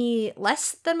 hit me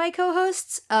less than my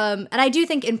co-hosts, and I do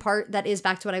think in part that is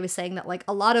back to what I was saying, that, like,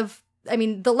 a lot of, I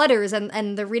mean, the letters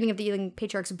and the reading of the Young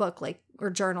Patriarch's book, like, or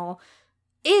journal,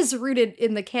 is rooted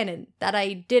in the canon that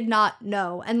I did not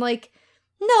know. And, like,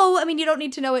 no, I mean, you don't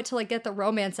need to know it to, like, get the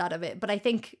romance out of it, but I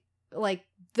think, like,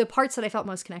 the parts that I felt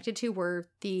most connected to were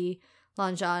the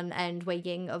Lan-zhan and Wei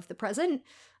Ying of the present.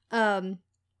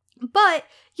 But,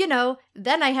 you know,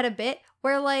 then I had a bit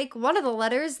where, like, one of the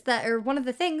letters that, or one of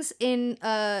the things in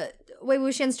Wei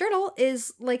Wuxian's journal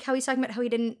is, like, how he's talking about how he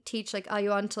didn't teach, like,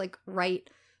 Ayuan to, like, write,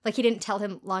 like, he didn't tell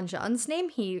him Lan-zhan's name,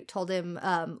 he told him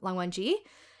Lang Wen-ji,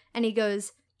 and he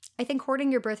goes, I think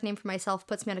hoarding your birth name for myself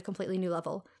puts me on a completely new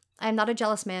level. I am not a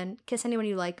jealous man. Kiss anyone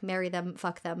you like, marry them,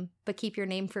 fuck them, but keep your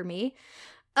name for me.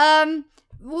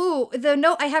 Woo, the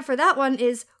note I have for that one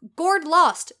is Gord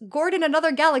lost, Gord in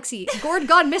another galaxy, Gord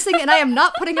gone missing, and I am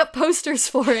not putting up posters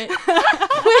for it.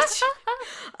 Which,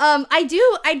 I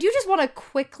do just want to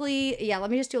quickly, yeah,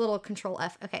 let me just do a little Control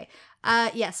F. Okay,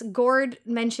 yes, Gord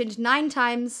mentioned 9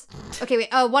 times. Okay, wait,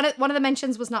 one of the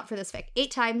mentions was not for this fic. 8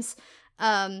 times.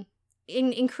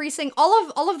 Increasing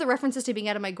all of the references to being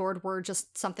out of my gourd were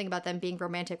just something about them being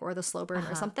romantic or the slow burn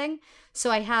or something. So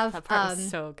I have that part was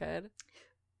so good.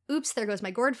 Oops, there goes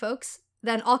my gourd, folks.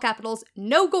 Then all capitals,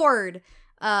 no gourd.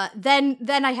 Then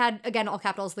I had again all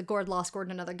capitals, the gourd lost, Gord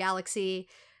in another galaxy.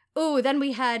 Ooh, then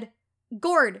we had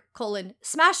Gord,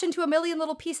 smashed into a million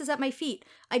little pieces at my feet.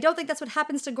 I don't think that's what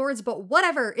happens to gourds, but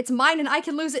whatever. It's mine and I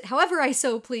can lose it however I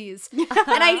so please. And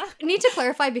I need to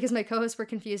clarify because my co-hosts were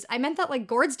confused. I meant that, like,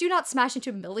 gourds do not smash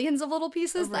into millions of little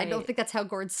pieces. Right. I don't think that's how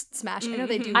gourds smash. I know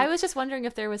they do. I was just wondering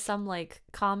if there was some, like,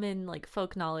 common, like,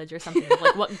 folk knowledge or something of,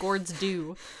 like, what gourds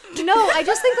do. No, I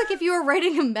just think, like, if you were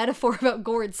writing a metaphor about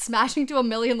gourds, smashing to a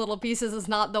million little pieces is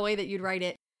not the way that you'd write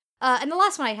it. And the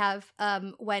last one I have,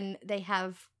 when they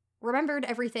have remembered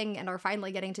everything and are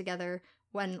finally getting together,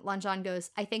 when Lan-zhan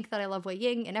goes, I think that I love Wei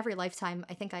Ying in every lifetime.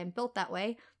 I think I am built that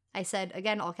way. I said,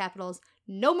 again, all capitals,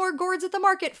 no more gourds at the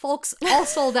market, folks. All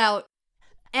sold out.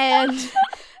 And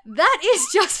that is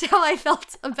just how I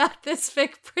felt about this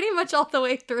fic pretty much all the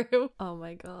way through. Oh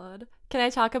my god. Can I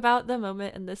talk about the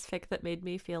moment in this fic that made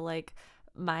me feel like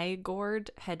my gourd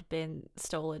had been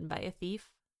stolen by a thief?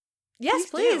 Yes,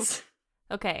 please.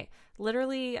 Okay,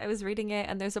 literally, I was reading it,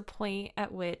 and there's a point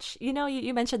at which, you know,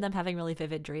 you mentioned them having really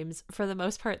vivid dreams. For the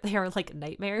most part, they are, like,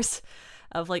 nightmares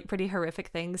of, like, pretty horrific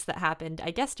things that happened,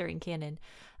 I guess, during canon.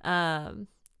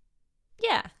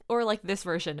 Yeah, or, like, this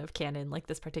version of canon, like,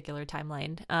 this particular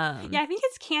timeline. Yeah, I think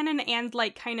it's canon and,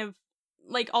 like, kind of,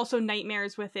 like, also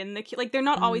nightmares within the, like, they're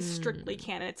not always strictly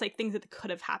canon. It's, like, things that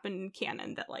could have happened in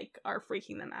canon that, like, are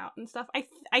freaking them out and stuff.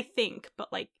 I think,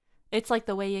 but, like, it's like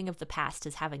the Wei Ying of the past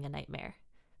is having a nightmare,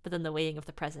 but then the Wei Ying of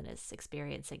the present is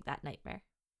experiencing that nightmare.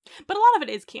 But a lot of it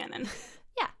is canon.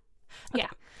 Yeah. Okay.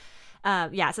 Yeah.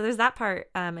 Yeah, so there's that part,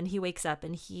 and he wakes up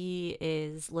and he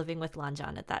is living with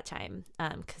Lan-zhan at that time,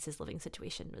 because his living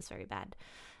situation was very bad,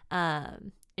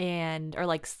 or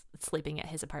like sleeping at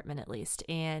his apartment at least.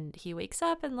 And he wakes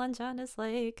up and Lan-zhan is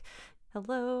like,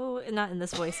 hello, not in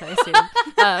this voice, I assume,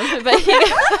 but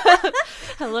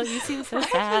hello, you seem so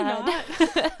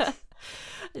sad.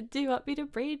 Do you want me to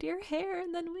braid your hair?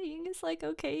 And then Wei Ying is like,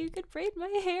 okay, you could braid my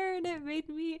hair. And it made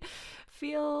me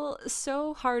feel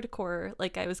so hardcore,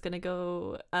 like I was gonna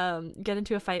go get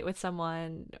into a fight with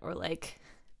someone, or, like,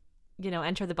 you know,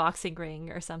 enter the boxing ring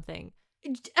or something.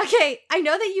 Okay, I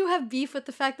know that you have beef with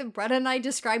the fact that Brenna and I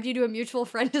described you to a mutual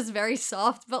friend as very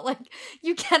soft, but, like,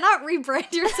 you cannot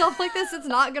rebrand yourself like this. It's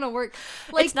not gonna work.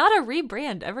 Like, it's not a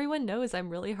rebrand. Everyone knows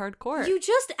I'm really hardcore. You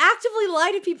just actively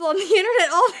lie to people on the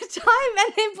internet all the time,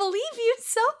 and they believe you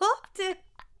so often.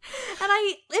 And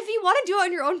want to do it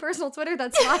on your own personal Twitter,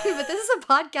 that's fine, but this is a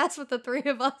podcast with the three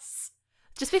of us.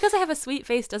 Just because I have a sweet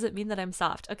face doesn't mean that I'm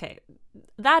soft. Okay,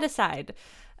 that aside,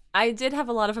 I did have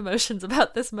a lot of emotions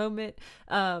about this moment.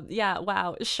 Yeah,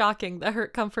 wow, shocking. The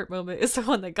hurt comfort moment is the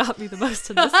one that got me the most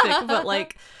in this fic. But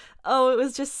like, oh, it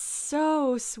was just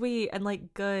so sweet and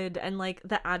like good, and like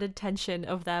the added tension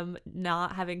of them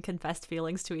not having confessed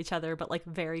feelings to each other, but like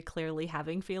very clearly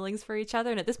having feelings for each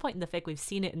other. And at this point in the fic, we've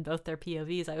seen it in both their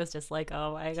POVs. I was just like,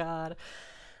 oh my god,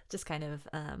 just kind of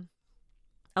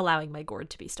allowing my gourd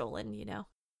to be stolen, you know.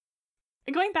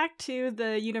 Going back to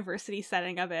the university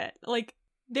setting of it, like,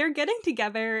 they're getting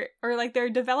together, or like they're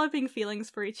developing feelings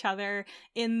for each other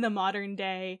in the modern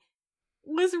day,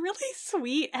 was really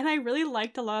sweet, and I really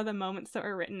liked a lot of the moments that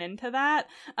were written into that.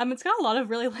 It's got a lot of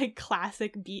really like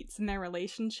classic beats in their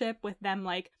relationship, with them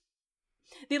like,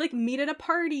 they like meet at a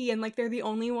party and like they're the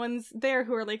only ones there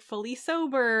who are like fully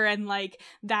sober, and like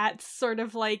that's sort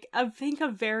of like, I think, a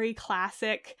very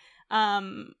classic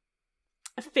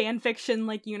fan fiction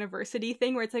like university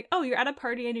thing, where it's like, oh, you're at a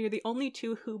party and you're the only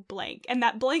two who blank, and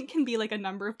that blank can be like a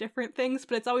number of different things,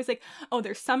 but it's always like, oh,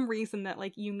 there's some reason that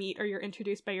like you meet or you're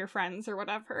introduced by your friends or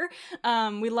whatever.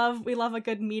 We love a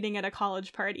good meeting at a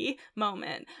college party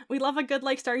moment. We love a good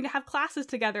like starting to have classes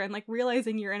together and like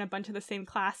realizing you're in a bunch of the same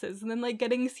classes, and then like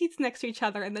getting seats next to each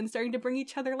other, and then starting to bring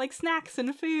each other like snacks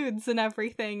and foods and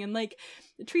everything, and like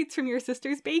treats from your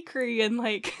sister's bakery, and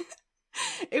like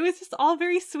it was just all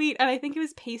very sweet, and I think it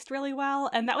was paced really well,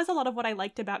 and that was a lot of what I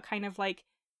liked about kind of like,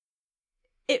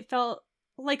 it felt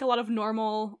like a lot of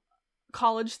normal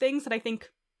college things that I think,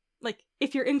 like,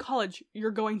 if you're in college, you're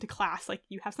going to class, like,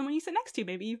 you have someone you sit next to,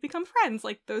 maybe you've become friends,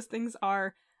 like, those things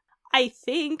are, I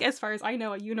think, as far as I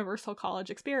know, a universal college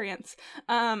experience.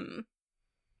 So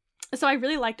I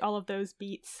really liked all of those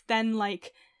beats. Then,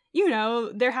 like, you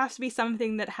know, there has to be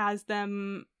something that has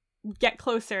them get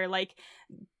closer, like,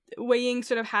 Wei Ying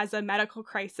sort of has a medical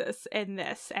crisis in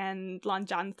this, and Lan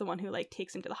Zhan's the one who like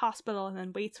takes him to the hospital and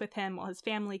then waits with him while his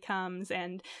family comes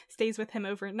and stays with him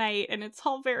overnight, and it's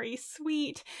all very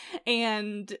sweet.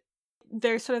 And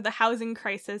there's sort of the housing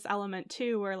crisis element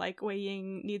too, where like Wei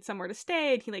Ying needs somewhere to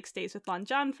stay, and he like stays with Lan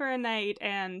Zhan for a night.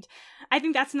 And I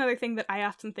think that's another thing that I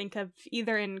often think of,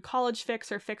 either in college fics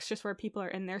or fics just where people are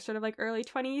in their sort of like early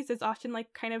 20s, is often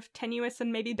like kind of tenuous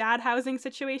and maybe bad housing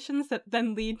situations that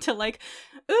then lead to like,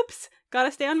 oops,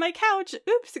 gotta stay on my couch,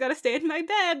 oops, gotta stay in my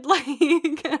bed.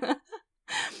 Like,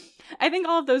 I think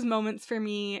all of those moments for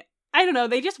me, I don't know,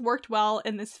 they just worked well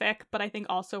in this fic, but I think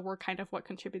also were kind of what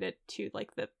contributed to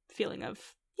like the feeling of,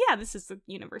 yeah, this is a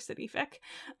university fic.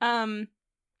 I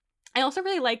also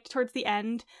really liked towards the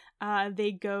end,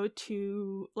 they go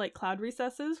to like Cloud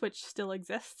Recesses, which still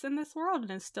exists in this world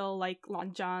and is still like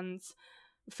Lan Zhan's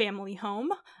family home,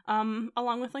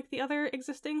 along with like the other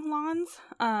existing Lans.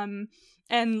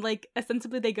 And like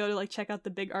ostensibly they go to like check out the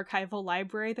big archival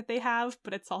library that they have,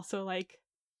 but it's also like,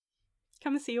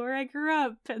 come see where I grew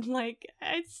up, and like,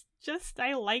 it's just,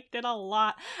 I liked it a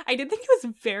lot. I did think it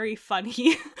was very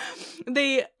funny.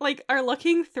 They like are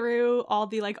looking through all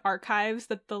the like archives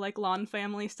that the like Lan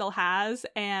family still has,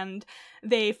 and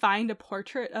they find a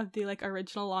portrait of the like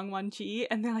original Long Wan Ji,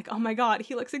 and they're like, oh my god,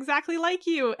 he looks exactly like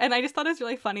you. And I just thought it was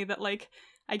really funny that like,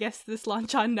 I guess this Lan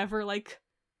Zhan never like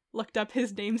looked up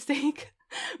his namesake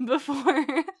before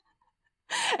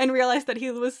and realized that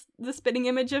he was the spitting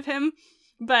image of him.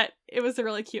 But it was a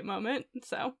really cute moment,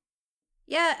 so.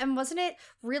 Yeah, and wasn't it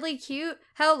really cute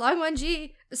how Lan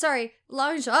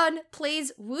Zhan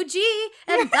plays Wu Ji,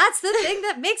 and that's the thing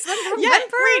that makes them remember. Yeah,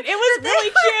 right, it was really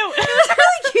cute. It was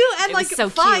really cute and it like so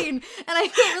fine, cute. and I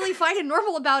feel really fine and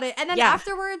normal about it. And then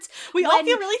afterwards, we all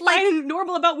feel really fine and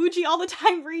normal about Wu Ji all the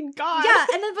time. Read God. Yeah,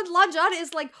 and then when Lan Zhan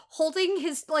is like holding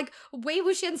his like Wei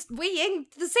Ying,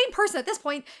 the same person at this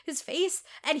point, his face,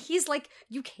 and he's like,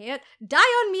 "You can't die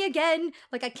on me again.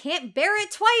 Like I can't bear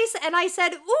it twice." And I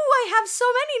said, "Ooh, I have so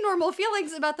many normal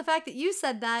feelings about the fact that you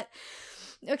said that."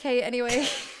 Okay, anyway.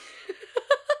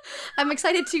 I'm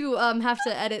excited to have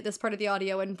to edit this part of the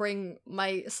audio and bring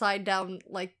my side down,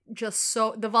 like, just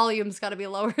so the volume's gotta be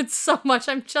lowered so much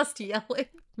I'm just yelling.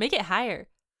 Make it higher.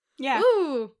 Yeah.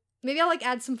 Ooh, maybe I'll like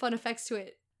add some fun effects to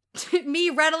it.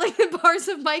 Me rattling the bars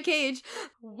of my cage.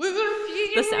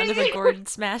 The sound of a gourd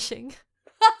smashing.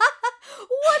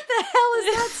 What the hell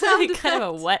is that sound effect? Kind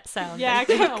of a wet sound. Yeah,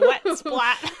 kind of a wet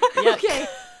splat. Okay.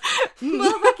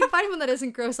 Well, if I can find one that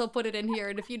isn't gross, I'll put it in here.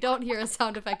 And if you don't hear a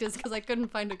sound effect, it's because I couldn't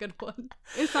find a good one.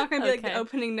 It's not going to be like the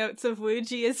opening notes of Wu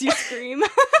Ji as you scream.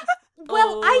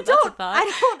 Well, I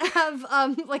don't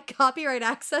have like copyright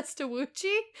access to Wu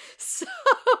Ji, so.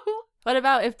 What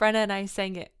about if Brenna and I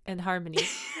sang it in harmony?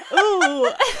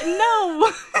 Ooh,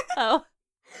 no. Oh.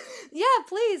 Yeah,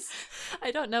 please.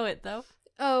 I don't know it, though.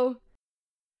 Oh.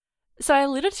 So I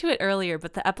alluded to it earlier,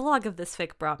 but the epilogue of this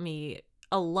fic brought me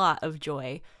a lot of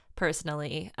joy,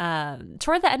 personally.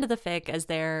 Toward the end of the fic, as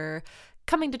they're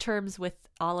coming to terms with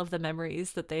all of the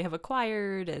memories that they have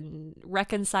acquired and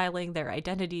reconciling their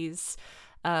identities,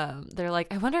 they're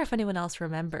like, I wonder if anyone else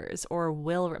remembers or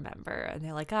will remember. And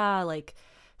they're like,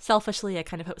 selfishly, I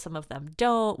kind of hope some of them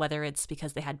don't, whether it's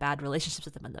because they had bad relationships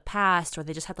with them in the past or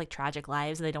they just had like tragic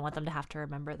lives and they don't want them to have to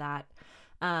remember that.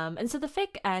 And so the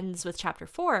fic ends with chapter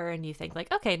 4 and you think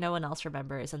like, okay, no one else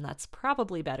remembers, and that's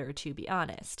probably better, to be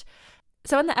honest.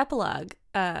 So in the epilogue,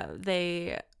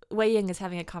 Wei Ying is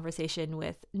having a conversation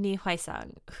with Ni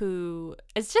Huaisang, who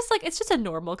is just like, it's just a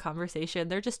normal conversation.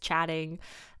 They're just chatting.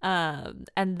 And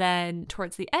then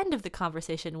towards the end of the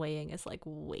conversation, Wei Ying is like,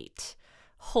 wait,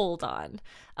 hold on.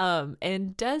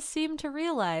 And does seem to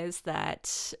realize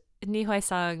that Ni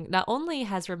Huaisang not only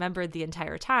has remembered the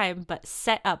entire time, but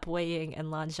set up Wei Ying and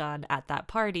Lan Zhan at that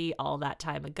party all that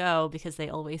time ago because they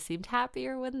always seemed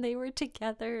happier when they were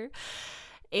together.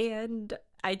 And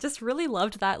I just really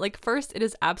loved that. Like, first, it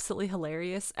is absolutely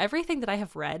hilarious. Everything that I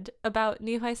have read about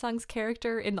Ni Huaisang's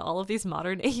character in all of these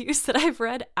modern AUs that I've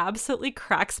read absolutely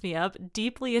cracks me up,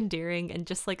 deeply endearing and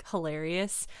just like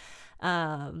hilarious.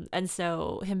 And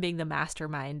so him being the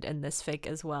mastermind in this fic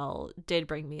as well did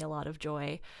bring me a lot of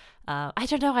joy. I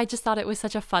don't know, I just thought it was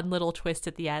such a fun little twist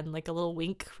at the end, like a little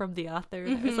wink from the author.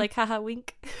 I was like, haha,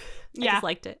 wink. I just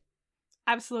liked it.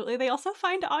 Absolutely. They also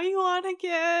find Ayuan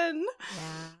again.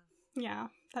 Yeah,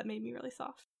 that made me really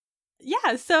soft.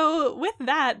 Yeah, so with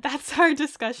that, that's our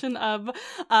discussion of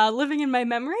Living in My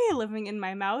Memory, Living in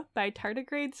My Mouth by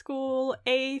Tardigrade School,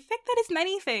 a fic that is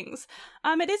many things.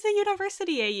 It is a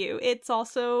university AU. It's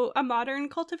also a modern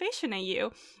cultivation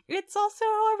AU. It's also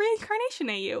a reincarnation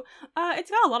AU.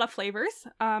 It's got a lot of flavors,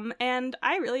 and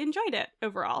I really enjoyed it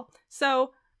overall.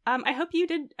 So I hope you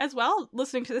did as well,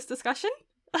 listening to this discussion.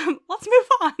 Let's move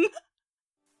on.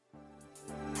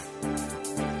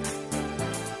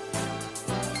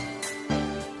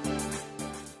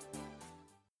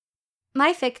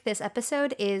 My fic this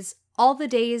episode is All the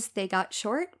Days They Got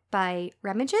Short by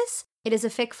Remages. It is a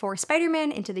fic for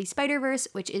Spider-Man Into the Spider-Verse,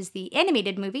 which is the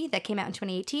animated movie that came out in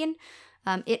 2018.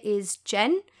 It is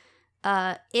Jen.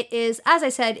 It is, as I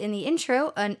said in the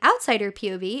intro, an outsider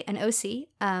POV, an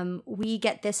OC. We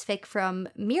get this fic from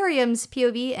Miriam's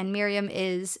POV, and Miriam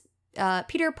is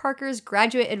Peter Parker's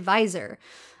graduate advisor.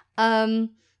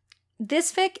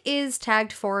 This fic is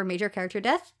tagged for major character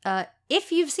death. If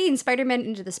you've seen Spider-Man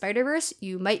Into the Spider-Verse,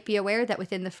 you might be aware that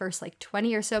within the first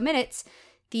 20 or so minutes,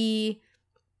 the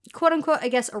quote-unquote, I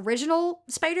guess, original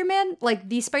Spider-Man, like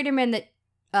the Spider-Man that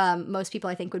most people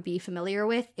I think would be familiar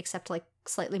with, except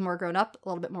slightly more grown up, a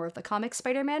little bit more of the comic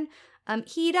Spider-Man,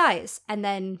 he dies and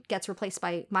then gets replaced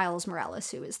by Miles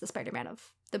Morales, who is the Spider-Man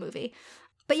of the movie.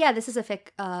 But yeah, this is a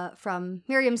fic from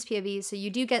Miriam's POV, so you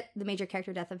do get the major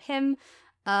character death of him.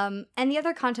 And the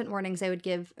other content warnings I would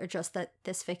give are just that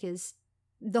this fic is,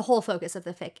 the whole focus of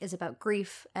the fic is about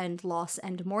grief and loss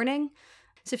and mourning.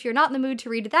 So if you're not in the mood to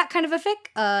read that kind of a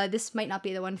fic, this might not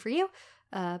be the one for you.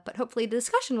 But hopefully the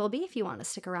discussion will be if you want to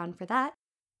stick around for that.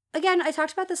 Again, I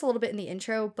talked about this a little bit in the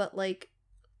intro, but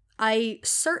I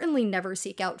certainly never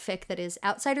seek out fic that is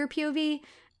outsider POV.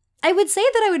 I would say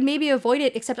that I would maybe avoid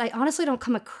it, except I honestly don't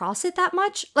come across it that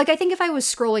much. I think if I was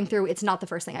scrolling through, it's not the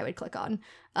first thing I would click on.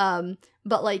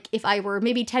 But if I were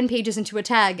maybe 10 pages into a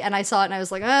tag and I saw it and I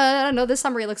was like, I don't know, this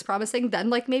summary looks promising,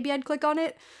 then maybe I'd click on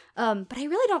it. But I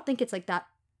really don't think it's that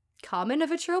common of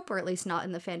a trope, or at least not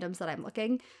in the fandoms that I'm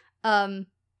looking.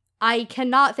 I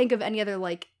cannot think of any other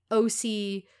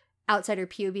OC outsider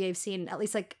POV I've seen, at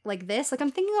least like this.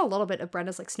 I'm thinking a little bit of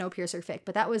Brenda's Snowpiercer fic,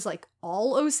 but that was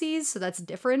all OCs, so that's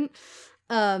different.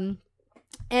 And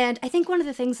I think one of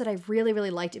the things that I really, really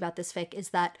liked about this fic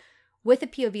is that with a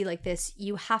POV like this,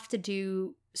 you have to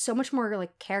do so much more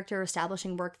character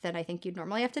establishing work than I think you'd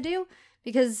normally have to do,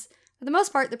 because for the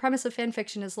most part, the premise of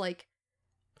fanfiction is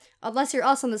unless you're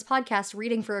us on this podcast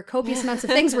reading for copious amounts of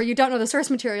things where you don't know the source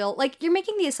material, you're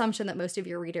making the assumption that most of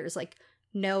your readers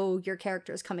know your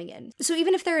characters coming in. So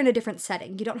even if they're in a different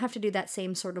setting, you don't have to do that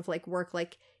same sort of work,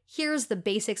 here's the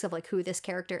basics of who this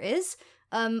character is,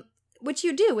 which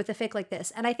you do with a fic like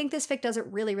this. And I think this fic does it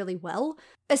really, really well,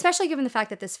 especially given the fact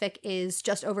that this fic is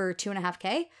just over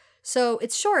 2.5K. So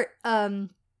it's short, and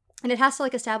it has to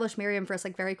establish Miriam for us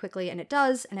very quickly, and it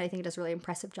does, and I think it does a really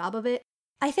impressive job of it.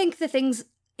 I think the things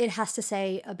it has to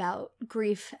say about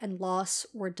grief and loss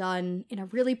were done in a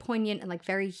really poignant and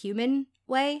very human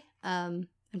way. I'm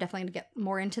definitely gonna get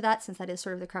more into that since that is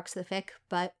sort of the crux of the fic,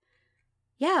 but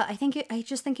yeah, I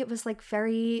just think it was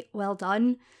very well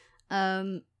done.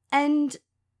 And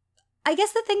I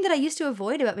guess the thing that I used to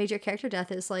avoid about major character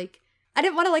death is, like, I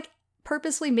didn't want to, like,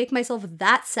 purposely make myself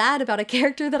that sad about a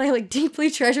character that I, like, deeply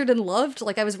treasured and loved.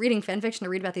 Like, I was reading fanfiction to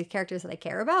read about these characters that I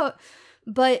care about.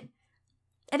 But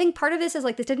I think part of this is,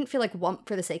 like, this didn't feel like Wump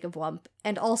for the sake of Wump.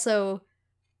 And also,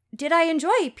 did I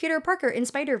enjoy Peter Parker in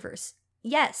Spider-Verse?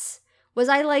 Yes. Was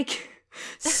I, like,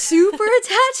 super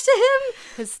attached to him?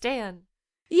 His stan.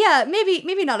 Yeah,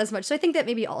 maybe not as much. So I think that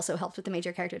maybe also helped with the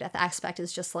major character death aspect,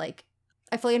 is just, like,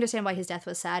 I fully understand why his death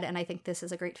was sad, and I think this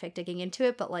is a great fic digging into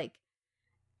it, but, like,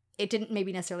 it didn't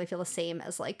maybe necessarily feel the same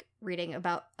as, like, reading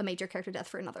about a major character death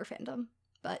for another fandom.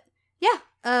 But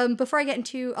yeah, before I get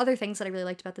into other things that I really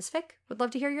liked about this fic, would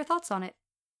love to hear your thoughts on it.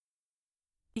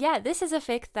 Yeah, this is a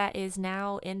fic that is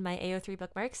now in my AO3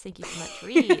 bookmarks. Thank you so much,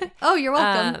 Reed. Oh, you're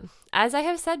welcome. As I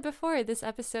have said before, this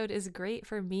episode is great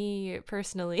for me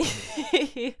personally.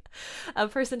 A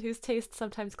person whose tastes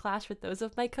sometimes clash with those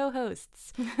of my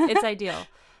co-hosts. It's ideal.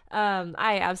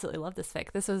 I absolutely love this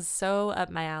fic. This was so up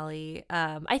my alley.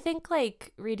 I think,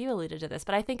 like, Reed, you alluded to this,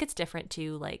 but I think it's different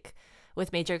too, like,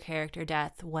 with major character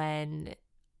death, when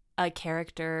a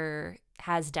character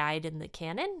has died in the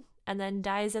canon and then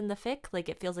dies in the fic. Like,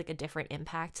 it feels like a different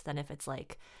impact than if it's,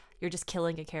 like, you're just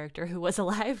killing a character who was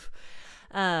alive.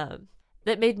 That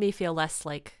made me feel less,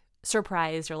 like,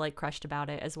 surprised or, like, crushed about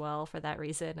it as well for that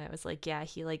reason. I was like, yeah,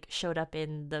 he, like, showed up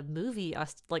in the movie,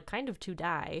 like, kind of to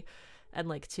die. And,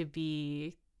 like, to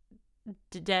be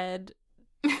dead.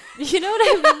 You know what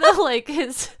I mean, though? Like,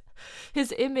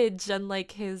 his image and,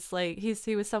 like, his, like,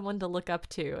 he was someone to look up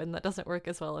to, and that doesn't work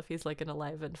as well if he's, like, an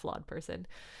alive and flawed person.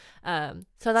 So I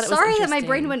thought it was Sorry that my interesting.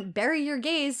 brain went bury your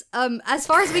gaze. As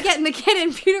far as we get in the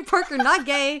canon, Peter Parker not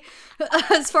gay,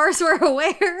 as far as we're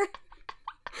aware.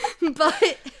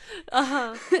 But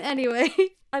anyway.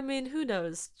 I mean, who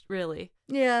knows, really?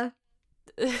 Yeah.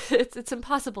 It's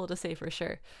impossible to say for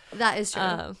sure. That is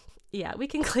true. Yeah, we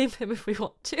can claim him if we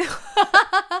want to.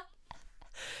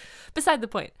 Beside the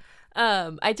point.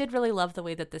 I did really love the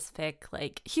way that this fic,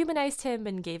 like, humanized him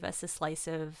and gave us a slice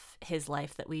of his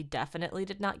life that we definitely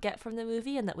did not get from the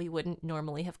movie, and that we wouldn't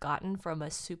normally have gotten from a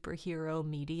superhero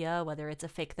media, whether it's a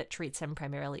fic that treats him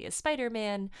primarily as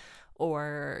Spider-Man,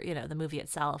 or, you know, the movie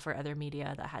itself, or other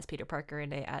media that has Peter Parker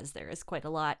in it, as there is quite a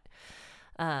lot.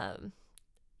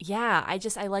 Yeah,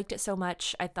 I liked it so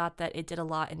much. I thought that it did a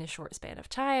lot in a short span of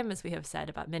time, as we have said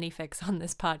about many fics on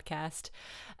this podcast.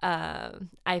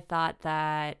 I thought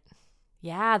that,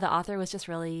 yeah, the author was just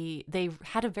really, they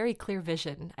had a very clear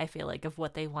vision, I feel like, of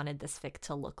what they wanted this fic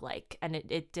to look like. And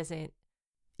it doesn't,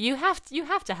 you have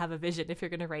to have a vision if you're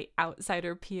going to write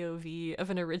outsider POV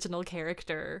of an original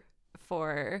character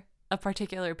for a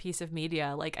particular piece of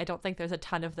media. Like, I don't think there's a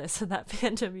ton of this in that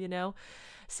fandom, you know?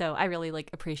 So I really, like,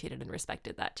 appreciated and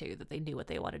respected that too, that they knew what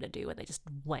they wanted to do and they just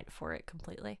went for it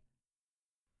completely.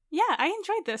 Yeah, I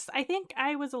enjoyed this. I think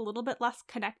I was a little bit less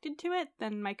connected to it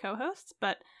than my co-hosts,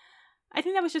 but I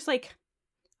think that was just, like,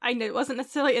 I know it wasn't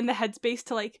necessarily in the headspace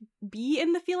to, like, be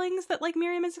in the feelings that, like,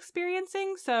 Miriam is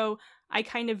experiencing, so I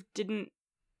kind of didn't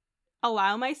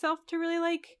allow myself to really,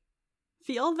 like,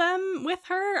 feel them with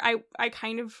her. I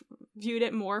kind of viewed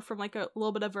it more from, like, a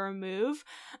little bit of a remove.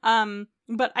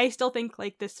 But I still think,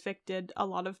 like, this fic did a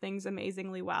lot of things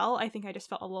amazingly well. I think I just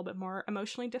felt a little bit more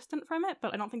emotionally distant from it,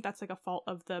 but I don't think that's, like, a fault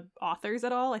of the authors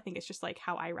at all. I think it's just, like,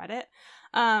 how I read it.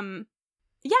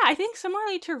 Yeah, I think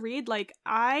similarly to Reed, like,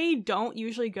 I don't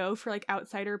usually go for, like,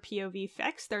 outsider POV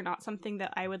fics. They're not something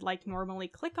that I would, like, normally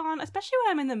click on, especially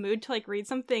when I'm in the mood to, like, read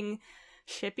something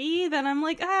shippy. Then I'm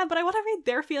like, but I want to read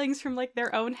their feelings from, like,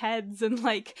 their own heads, and,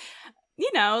 like, you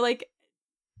know, like,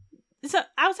 so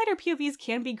outsider POVs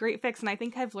can be great fics, and I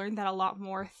think I've learned that a lot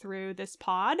more through this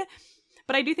pod.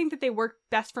 But I do think that they work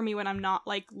best for me when I'm not,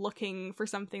 like, looking for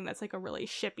something that's, like, a really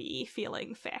shippy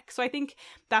feeling fic. So I think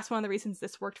that's one of the reasons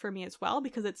this worked for me as well,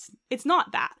 because it's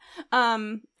not that.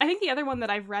 I think the other one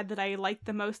that I've read that I liked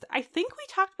the most, I think we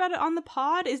talked about it on the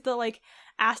pod, is the, like,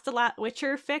 Astolat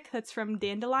Witcher fic that's from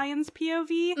Dandelion's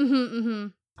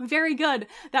POV. Very good.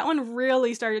 That one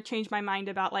really started to change my mind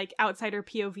about, like, outsider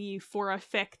POV for a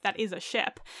fic that is a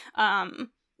ship.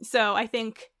 So I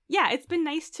think, yeah, it's been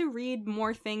nice to read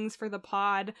more things for the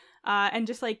pod, and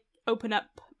just, like, open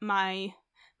up my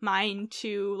mind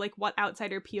to, like, what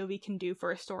outsider POV can do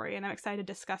for a story, and I'm excited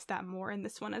to discuss that more in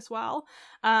this one as well.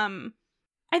 I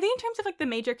think in terms of, like, the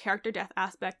major character death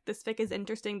aspect, this fic is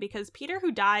interesting because Peter,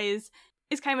 who dies,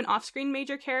 is kind of an off-screen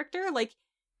major character. Like,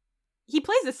 he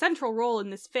plays a central role in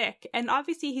this fic, and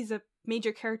obviously he's a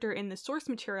major character in the source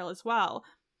material as well.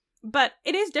 But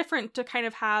it is different to kind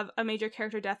of have a major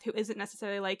character death who isn't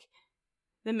necessarily, like,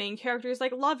 the main character's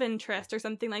like love interest or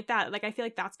something like that. Like I feel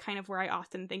like that's kind of where I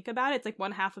often think about it. It's like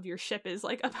one half of your ship is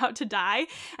like about to die,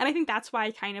 and I think that's why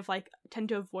I kind of like tend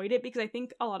to avoid it, because I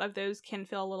think a lot of those can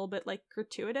feel a little bit like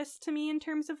gratuitous to me in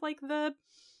terms of like the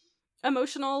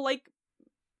emotional like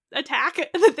attack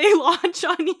that they launch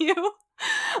on you.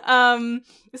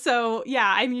 So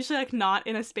yeah, I'm usually like not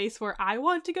in a space where I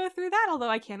want to go through that, although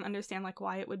I can understand like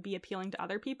why it would be appealing to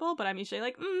other people, but I'm usually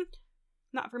like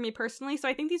not for me personally. So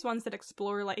I think these ones that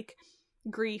explore like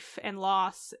grief and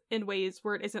loss in ways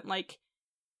where it isn't like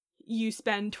you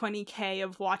spend 20k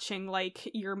of watching like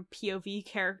your POV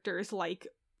characters like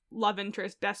love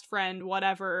interest, best friend,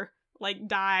 whatever, like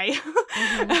die,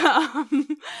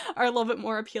 are a little bit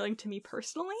more appealing to me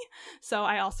personally. So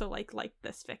I also like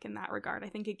this fic in that regard. I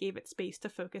think it gave it space to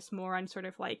focus more on sort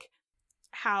of like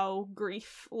how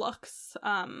grief looks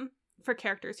for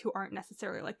characters who aren't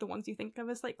necessarily like the ones you think of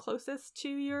as like closest to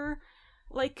your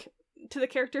like to the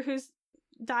character who's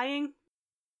dying.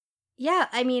 Yeah,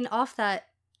 I mean, off that,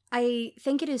 I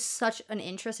think it is such an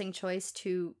interesting choice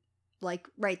to like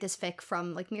write this fic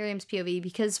from like Miriam's POV,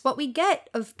 because what we get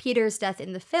of Peter's death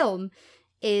in the film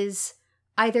is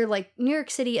either like New York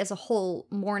City as a whole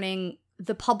mourning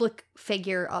the public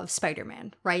figure of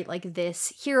Spider-Man, right? Like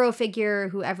this hero figure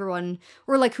who everyone,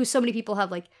 or like who so many people have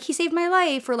like, he saved my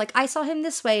life, or like I saw him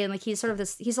this way, and like he's sort of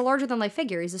this, he's a larger than life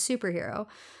figure, he's a superhero.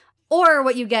 Or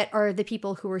what you get are the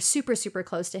people who are super, super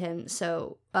close to him,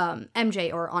 so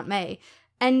MJ or Aunt May.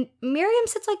 And Miriam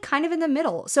sits like kind of in the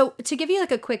middle. So to give you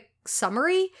like a quick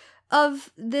summary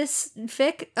of this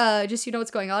fic, just so you know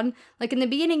what's going on, like in the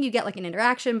beginning you get like an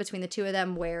interaction between the two of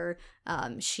them where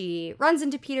she runs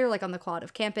into Peter like on the quad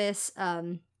of campus,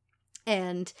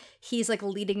 and he's like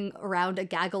leading around a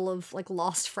gaggle of like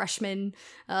lost freshmen,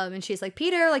 and she's like,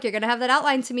 Peter, like you're gonna have that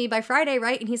outline to me by Friday,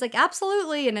 right? And he's like,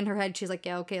 absolutely. And in her head she's like,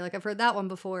 yeah, okay, like I've heard that one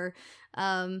before.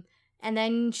 And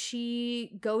then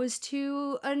she goes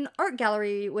to an art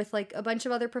gallery with like a bunch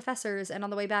of other professors, and on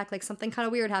the way back like something kind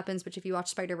of weird happens, which if you watch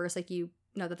Spider-Verse, like you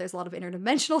know that there's a lot of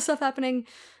interdimensional stuff happening,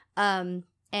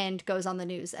 and goes on the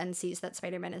news and sees that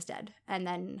Spider-Man is dead. And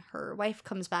then her wife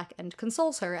comes back and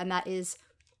consoles her, and that is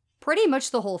pretty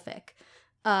much the whole fic.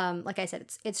 Like I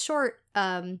said, it's short,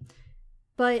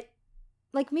 but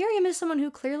like Miriam is someone who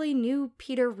clearly knew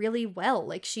Peter really well.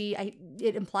 Like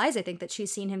it implies, I think, that she's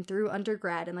seen him through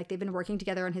undergrad, and like they've been working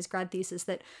together on his grad thesis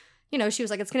that, you know, she was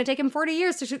like, it's going to take him 40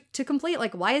 years to complete.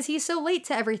 Like, why is he so late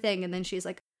to everything? And then she's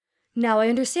like, now I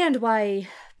understand why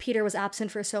Peter was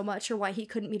absent for so much, or why he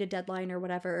couldn't meet a deadline or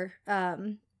whatever.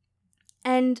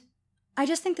 And I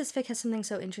just think this fic has something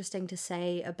so interesting to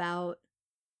say about,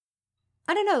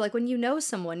 I don't know, like when you know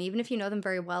someone, even if you know them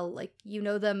very well, like you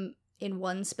know them in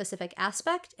one specific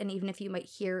aspect, and even if you might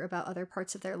hear about other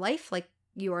parts of their life, like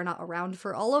you are not around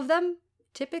for all of them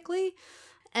typically.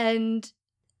 And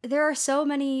there are so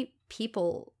many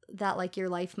people that like your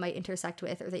life might intersect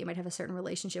with, or that you might have a certain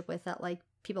relationship with, that like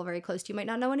people very close to you might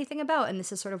not know anything about. And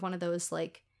this is sort of one of those,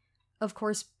 like, of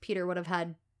course Peter would have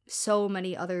had so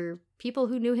many other people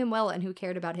who knew him well and who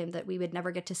cared about him that we would never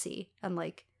get to see, and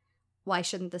like, why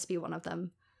shouldn't this be one of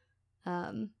them?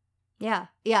 Yeah,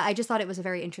 I just thought it was a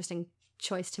very interesting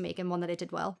choice to make, and one that it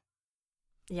did well.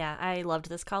 Yeah, I loved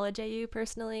this college AU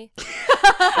personally.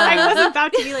 I was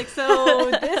about to be like, so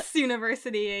this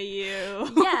university AU.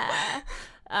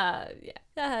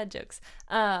 Jokes.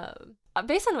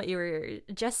 Based on what you were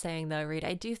just saying though, Reed,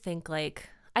 I do think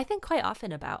I think quite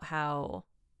often about how,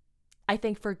 I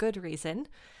think for good reason,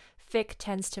 fic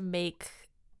tends to make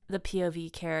the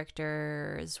POV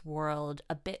character's world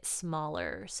a bit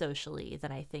smaller socially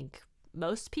than I think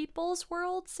most people's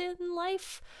worlds in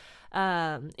life.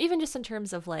 Even just in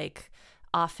terms of like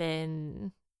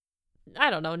often,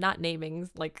 I don't know, not naming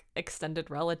like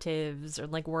extended relatives or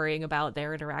like worrying about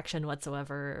their interaction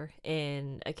whatsoever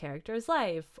in a character's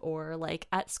life, or like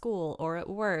at school or at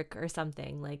work or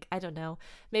something. Like, I don't know,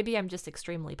 maybe I'm just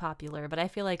extremely popular, but I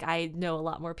feel like I know a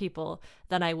lot more people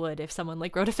than I would if someone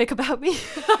like wrote a fic about me.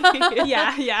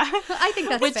 yeah. I think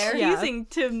that's fair. It's confusing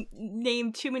to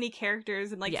name too many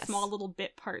characters and like Yes. small little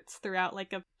bit parts throughout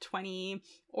like a 20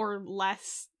 or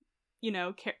less, you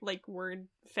know, like word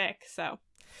fic. So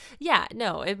Yeah,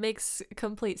 no, it makes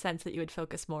complete sense that you would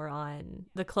focus more on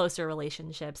the closer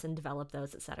relationships and develop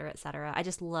those, et cetera, et cetera. I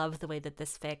just love the way that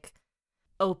this fic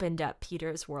opened up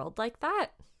Peter's world like that,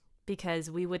 because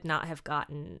we would not have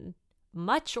gotten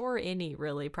much or any,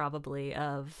 really, probably,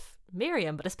 of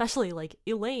Miriam, but especially like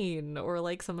Elaine or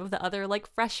like some of the other like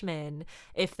freshmen,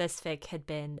 if this fic had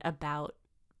been about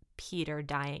Peter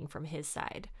dying from his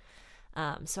side.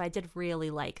 So I did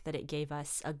really like that it gave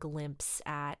us a glimpse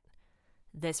at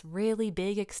this really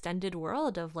big extended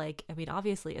world of like, I mean,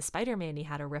 obviously as Spider-Man, he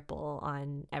had a ripple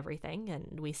on everything,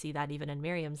 and we see that even in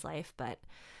Miriam's life, but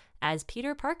as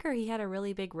Peter Parker, he had a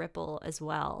really big ripple as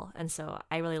well. And so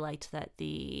I really liked that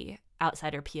the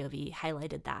outsider POV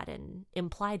highlighted that and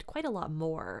implied quite a lot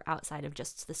more outside of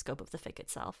just the scope of the fic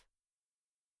itself.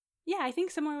 Yeah, I think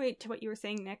similarly to what you were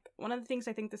saying, Nick, one of the things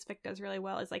I think this fic does really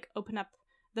well is like open up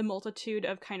the multitude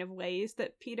of kind of ways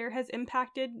that Peter has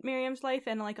impacted Miriam's life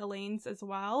and like Elaine's as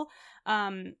well.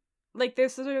 Like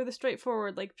there's sort of the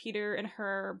straightforward, like Peter and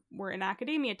her were in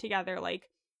academia together, like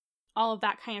all of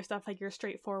that kind of stuff, like your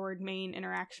straightforward main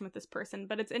interaction with this person.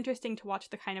 But it's interesting to watch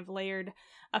the kind of layered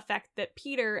effect that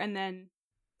Peter and then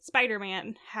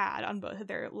Spider-Man had on both of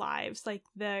their lives. Like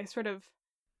the sort of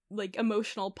like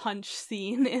emotional punch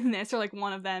scene in this, or like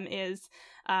one of them is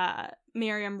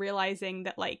Miriam realizing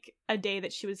that like a day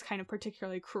that she was kind of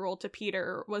particularly cruel to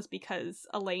Peter was because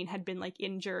Elaine had been like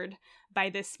injured by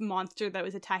this monster that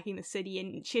was attacking the city,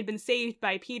 and she had been saved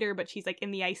by Peter, but she's like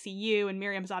in the ICU, and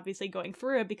Miriam's obviously going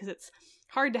through it because it's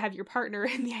hard to have your partner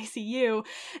in the ICU,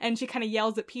 and she kind of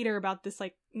yells at Peter about this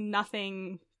like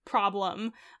nothing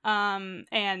problem,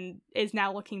 and is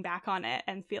now looking back on it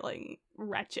and feeling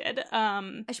wretched.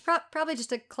 I should probably just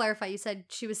to clarify, you said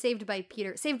she was saved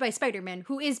by Spider-Man,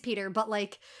 who is Peter, but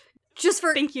like just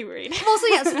for thank you, Reed. Also,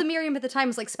 yeah. So the Miriam at the time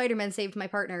was like, Spider-Man saved my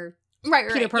partner,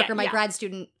 right? Peter Parker, yeah, my grad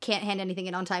student, can't hand anything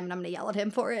in on time, and I'm gonna yell at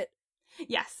him for it.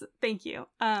 Yes, thank you.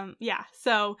 Yeah.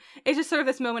 So it's just sort of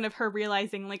this moment of her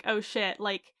realizing, like, oh shit,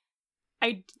 like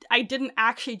I didn't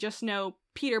actually just know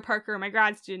Peter Parker, my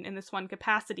grad student, in this one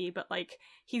capacity, but like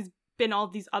he's been all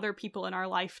these other people in our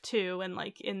life too, and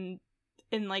like in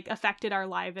like affected our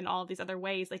life in all these other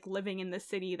ways, like living in the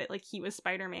city that like he was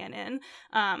Spider-Man in.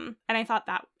 And I thought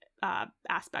that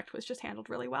aspect was just handled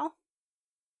really well.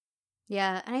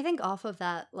 Yeah, and I think off of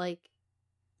that, like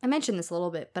I mentioned this a little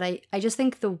bit, but I just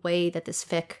think the way that this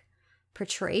fic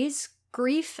portrays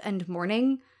grief and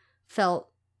mourning felt,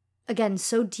 again,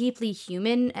 so deeply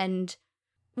human and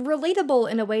relatable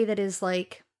in a way that is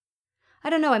like, I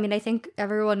don't know, I mean, I think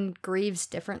everyone grieves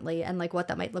differently, and like what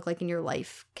that might look like in your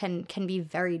life can be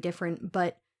very different,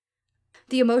 but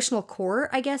the emotional core,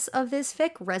 I guess, of this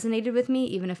fic resonated with me,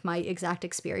 even if my exact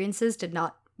experiences did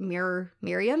not mirror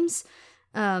Miriam's.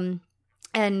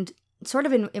 And sort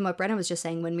of in what Brenna was just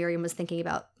saying, when Miriam was thinking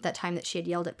about that time that she had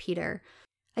yelled at Peter,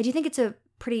 I do think it's a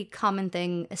pretty common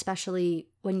thing, especially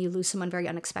when you lose someone very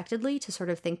unexpectedly, to sort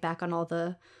of think back on all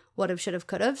the would've, should've,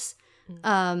 could've's.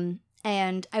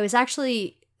 And I was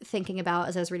actually thinking about,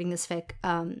 as I was reading this fic,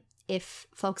 if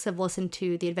folks have listened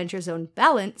to The Adventure Zone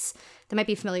Balance, they might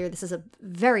be familiar. This is a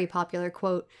very popular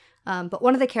quote, but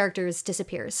one of the characters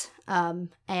disappears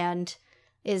and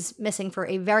is missing for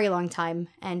a very long time,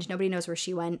 and nobody knows where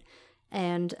she went.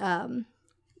 And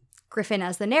Griffin,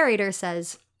 as the narrator,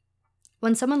 says,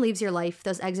 "When someone leaves your life,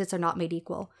 those exits are not made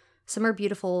equal. Some are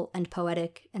beautiful and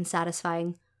poetic and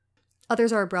satisfying.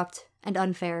 Others are abrupt and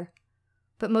unfair.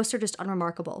 But most are just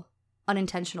unremarkable,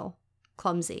 unintentional,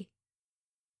 clumsy."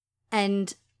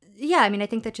 And yeah, I mean, I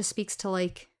think that just speaks to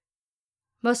like,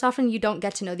 most often you don't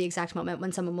get to know the exact moment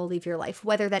when someone will leave your life,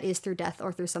 whether that is through death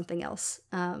or through something else.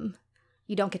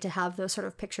 You don't get to have those sort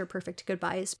of picture perfect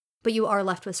goodbyes, but you are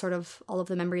left with sort of all of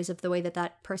the memories of the way that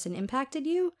that person impacted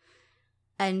you.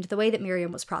 And the way that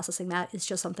Miriam was processing that is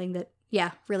just something that,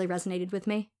 yeah, really resonated with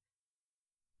me.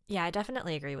 Yeah, I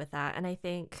definitely agree with that. And I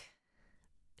think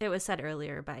it was said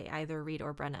earlier by either Reed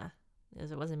or Brenna,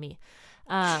 as it wasn't me,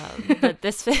 that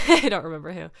this fic, I don't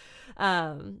remember who,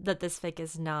 that this fic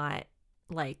is not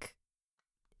like,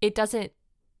 it doesn't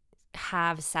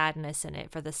have sadness in it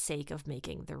for the sake of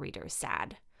making the reader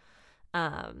sad.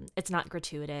 It's not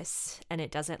gratuitous, and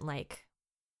it doesn't like,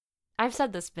 I've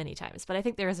said this many times, but I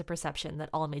think there is a perception that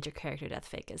all major character death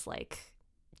fic is like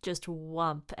just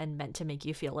wump and meant to make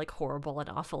you feel like horrible and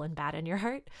awful and bad in your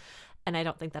heart. And I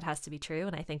don't think that has to be true.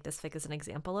 And I think this fic is an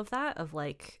example of that, of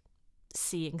like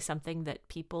seeing something that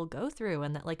people go through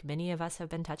and that like many of us have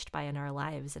been touched by in our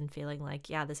lives, and feeling like,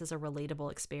 yeah, this is a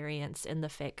relatable experience. In the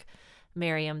fic,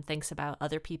 Miriam thinks about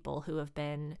other people who have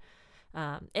been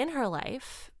in her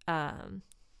life,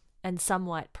 and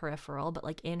somewhat peripheral, but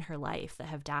like in her life, that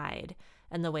have died,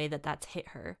 and the way that that's hit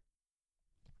her,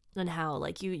 and how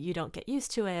like you don't get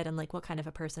used to it, and like what kind of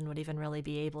a person would even really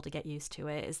be able to get used to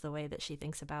it, is the way that she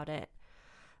thinks about it.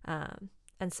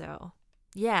 And so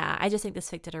yeah, I just think this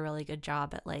fic did a really good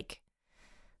job at like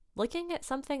looking at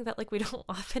something that like we don't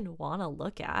often want to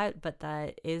look at, but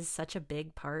that is such a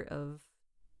big part of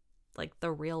like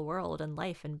the real world and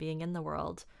life and being in the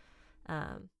world.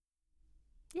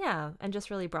 Yeah, and just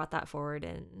really brought that forward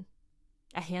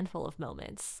a handful of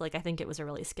moments. Like, I think it was a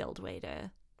really skilled way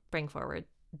to bring forward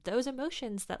those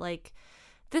emotions that, like,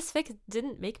 this fic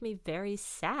didn't make me very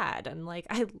sad, and like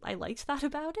I liked that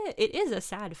about it. It is a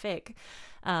sad fic,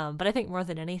 but I think more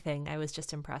than anything, I was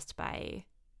just impressed by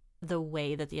the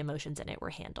way that the emotions in it were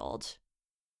handled.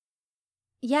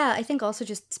 Yeah, I think also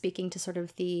just speaking to sort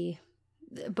of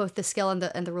both the skill and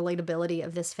the relatability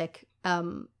of this fic,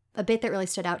 a bit that really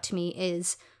stood out to me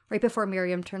is right before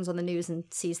Miriam turns on the news and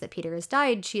sees that Peter has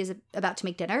died, she is about to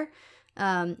make dinner.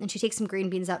 And she takes some green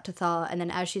beans out to thaw, and then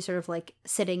as she's sort of like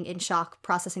sitting in shock,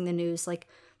 processing the news, like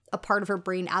a part of her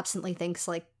brain absently thinks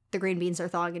like the green beans are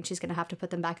thawing and she's going to have to put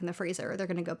them back in the freezer or they're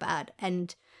going to go bad.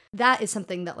 And that is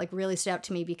something that like really stood out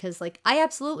to me because like I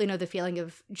absolutely know the feeling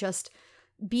of just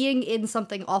being in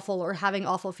something awful or having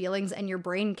awful feelings and your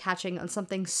brain catching on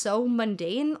something so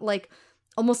mundane, like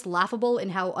almost laughable in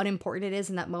how unimportant it is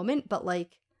in that moment, but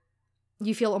like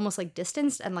you feel almost like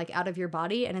distanced and like out of your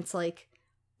body, and it's like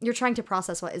you're trying to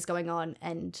process what is going on,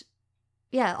 and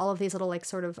yeah, all of these little like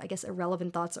sort of, I guess,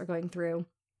 irrelevant thoughts are going through.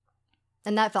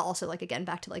 And that felt also like, again,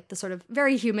 back to like the sort of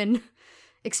very human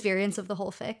experience of the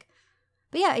whole fic.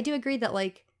 But yeah, I do agree that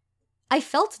like I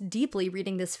felt deeply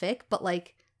reading this fic, but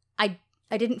like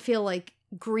I didn't feel like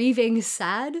grieving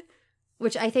sad,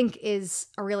 which I think is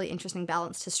a really interesting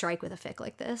balance to strike with a fic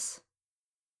like this.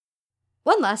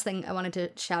 One last thing I wanted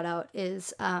to shout out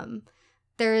is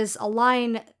there is a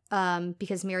line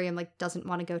because Miriam like doesn't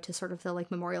want to go to sort of the like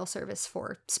memorial service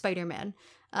for Spider-Man.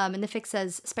 And the fic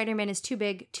says, Spider-Man is too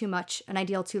big, too much, an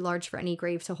ideal too large for any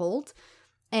grave to hold.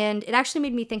 And it actually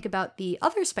made me think about the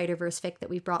other Spider-Verse fic that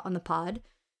we've brought on the pod.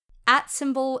 @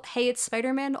 hey, it's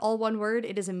Spider-Man, all one word,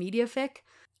 it is a media fic.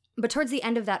 But towards the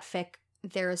end of that fic,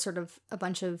 there is sort of a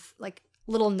bunch of like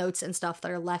little notes and stuff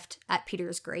that are left at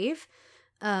Peter's grave.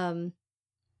 And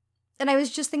I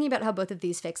was just thinking about how both of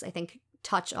these fics, I think,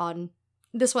 touch on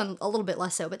this one a little bit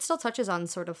less so, but still touches on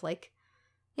sort of like,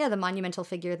 yeah, the monumental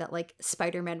figure that like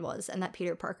Spider-Man was and that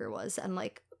Peter Parker was, and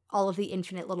like all of the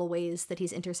infinite little ways that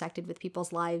he's intersected with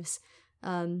people's lives,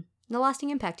 and the lasting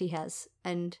impact he has.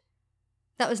 And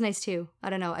that was nice too. I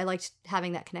don't know, I liked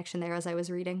having that connection there as I was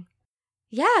reading.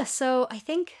 Yeah, so I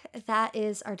think that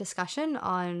is our discussion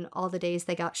on All the Days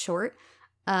They Got Short.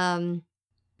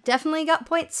 Definitely got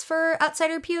points for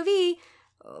Outsider POV.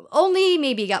 Only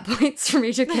maybe got points for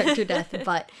major character death,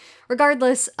 but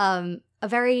regardless, a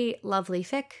very lovely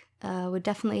fic. Would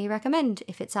definitely recommend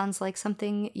if it sounds like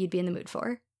something you'd be in the mood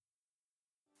for.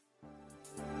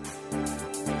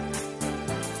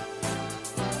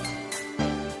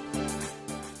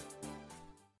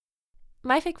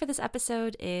 My fic for this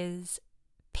episode is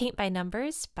Paint by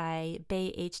Numbers by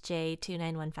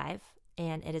BayHJ2915,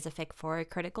 and it is a fic for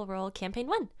Critical Role Campaign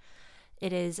 1.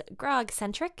 It is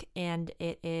Grog-centric, and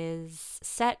it is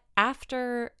set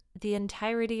after the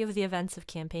entirety of the events of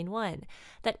Campaign 1.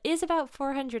 That is about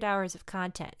 400 hours of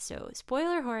content, so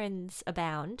spoiler horns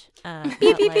abound.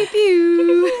 Pew, pew, pew,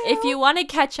 pew. If you want to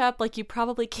catch up, like, you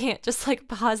probably can't just, like,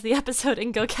 pause the episode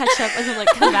and go catch up and then, like,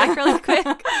 come back really quick.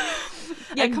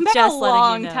 Yeah, I'm come back just a letting you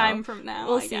long know. time from now.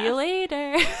 We'll I see guess. you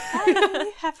later.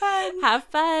 Bye. Have fun. Have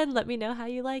fun. Let me know how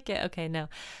you like it. Okay, no.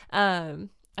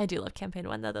 I do love Campaign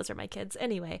 1, though. Those are my kids.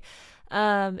 Anyway,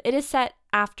 it is set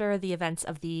after the events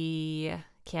of the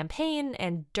campaign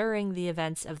and during the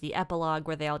events of the epilogue,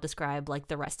 where they all describe, like,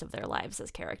 the rest of their lives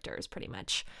as characters, pretty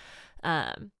much.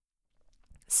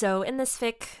 So in this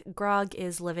fic, Grog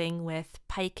is living with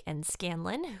Pike and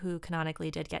Scanlan, who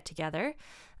canonically did get together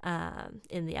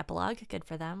in the epilogue. Good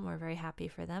for them. We're very happy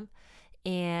for them.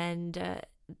 And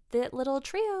the little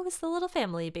trio is the little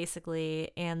family,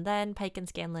 basically. And then Pike and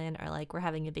Scanlan are like, we're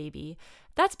having a baby.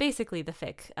 That's basically the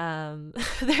fic.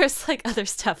 There's like other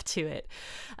stuff to it.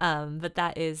 But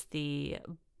that is the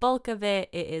bulk of it.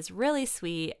 It is really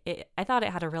sweet. I thought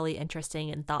it had a really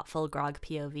interesting and thoughtful Grog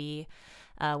POV,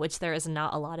 which there is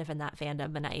not a lot of in that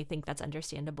fandom. And I think that's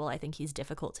understandable. I think he's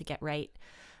difficult to get right.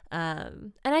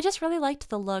 And I just really liked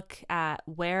the look at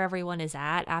where everyone is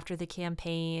at after the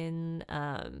campaign.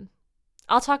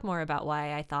 I'll talk more about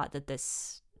why I thought that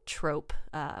this trope,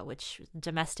 which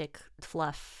domestic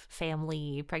fluff,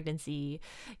 family, pregnancy,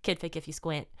 kid fic if you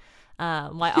squint,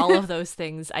 why all of those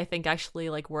things I think actually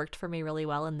like worked for me really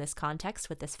well in this context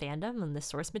with this fandom and this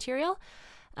source material.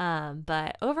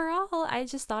 But overall, I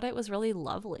just thought it was really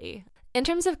lovely. In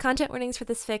terms of content warnings for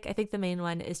this fic, I think the main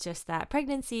one is just that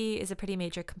pregnancy is a pretty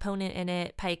major component in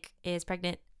it. Pike is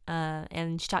pregnant,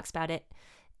 and she talks about it,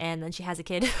 and then she has a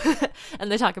kid, and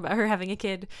they talk about her having a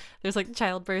kid. There's like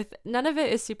childbirth. None of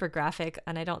it is super graphic,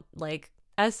 and I don't like,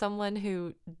 as someone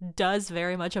who does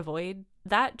very much avoid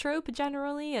that trope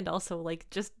generally, and also like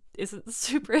just isn't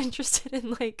super interested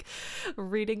in like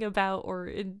reading about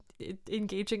or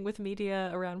engaging with media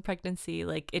around pregnancy,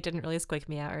 like it didn't really squeak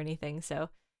me out or anything. So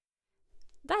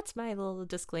that's my little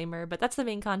disclaimer, but that's the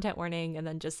main content warning, and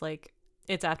then just like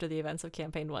it's after the events of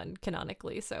campaign 1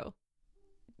 canonically, so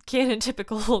canon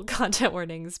typical content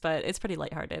warnings, but it's pretty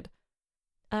lighthearted.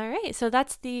 All right, so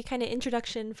that's the kind of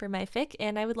introduction for my fic,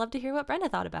 and I would love to hear what Brenna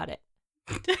thought about it.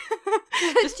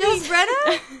 Just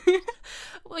Brenna?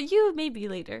 Well, you maybe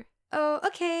later. Oh,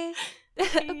 okay.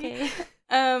 Okay.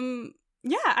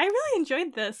 Yeah, I really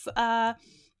enjoyed this.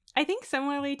 I think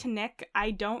similarly to Nick,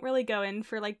 I don't really go in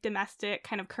for like domestic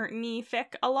kind of curtain-y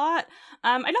fic a lot.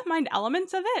 I don't mind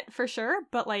elements of it for sure,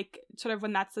 but like sort of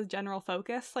when that's the general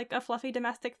focus, like a fluffy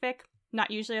domestic fic,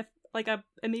 not usually a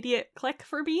immediate click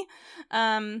for me.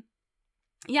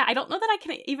 Yeah, I don't know that I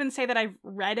can even say that I've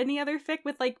read any other fic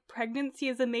with like pregnancy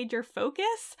as a major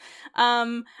focus. I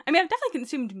mean, I've definitely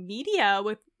consumed media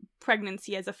with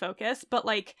pregnancy as a focus, but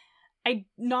like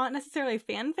not necessarily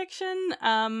fan fiction.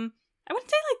 I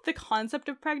wouldn't say like the concept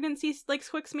of pregnancy like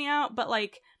squicks me out, but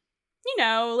like, you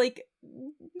know, like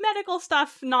medical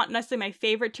stuff, not necessarily my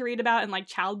favorite to read about, and like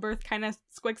childbirth kind of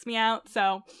squicks me out.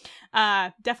 So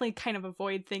definitely kind of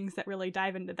avoid things that really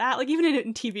dive into that. Like even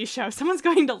in TV shows, someone's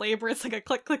going to labor, it's like a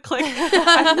click, click, click.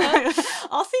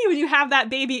 I'll see you when you have that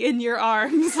baby in your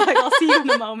arms. Like I'll see you in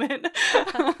a moment.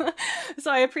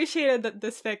 So I appreciated that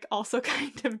this fic also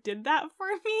kind of did that for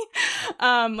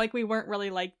me. Like we weren't really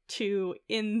like too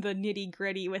in the nitty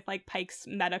gritty with like Pike's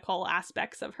medical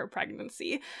aspects of her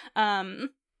pregnancy.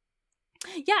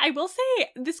 Yeah, I will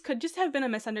say this could just have been a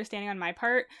misunderstanding on my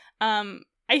part.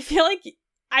 I feel like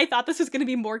I thought this was going to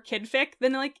be more kid fic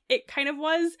than like it kind of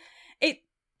was.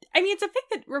 I mean, it's a fic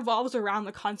that revolves around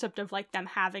the concept of like them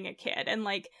having a kid, and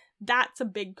like that's a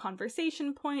big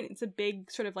conversation point. It's a big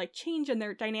sort of like change in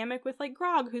their dynamic with like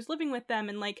Grog, who's living with them,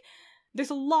 and like there's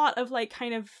a lot of like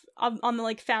kind of on the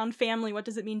like found family. What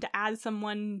does it mean to add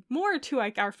someone more to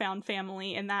like our found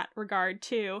family in that regard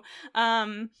too?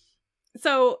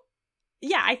 So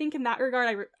yeah, I think in that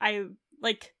regard, I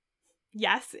like,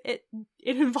 yes, it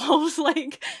involves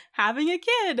like having a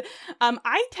kid.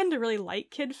 I tend to really like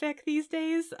kid fic these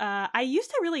days. I used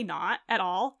to really not at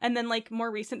all, and then like more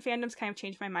recent fandoms kind of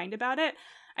changed my mind about it.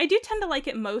 I do tend to like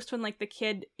it most when like the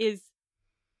kid is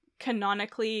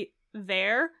canonically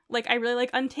there. Like I really like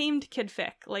Untamed kid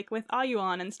fic, like with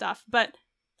Ayuan and stuff. But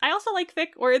I also like fic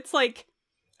where it's like,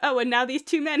 oh, and now these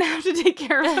two men have to take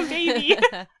care of a baby.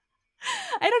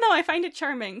 I don't know, I find it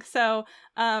charming. So,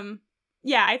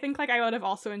 yeah, I think like I would have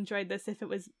also enjoyed this if it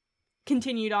was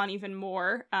continued on even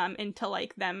more into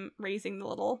like them raising the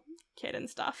little kid and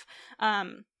stuff.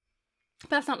 But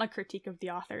that's not a critique of the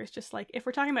author. It's just like, if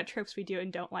we're talking about tropes we do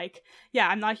and don't like, yeah,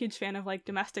 I'm not a huge fan of like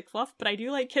domestic fluff, but I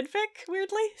do like kid fic,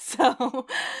 weirdly. So,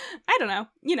 I don't know,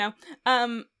 you know.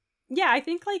 Yeah, I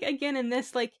think like, again, in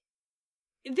this, like,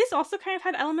 this also kind of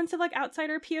had elements of like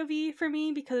outsider POV for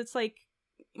me, because it's like,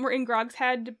 we're in Grog's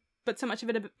head, but so much of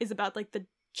it is about like the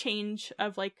change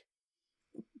of like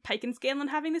Pike and Scanlan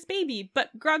having this baby. But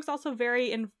Grog's also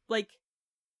very in like,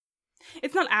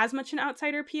 it's not as much an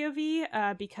outsider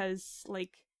POV because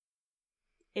like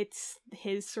it's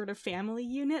his sort of family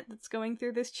unit that's going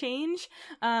through this change.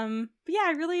 But yeah,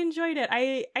 I really enjoyed it.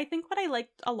 I think what I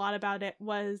liked a lot about it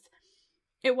was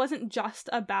it wasn't just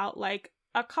about like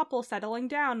a couple settling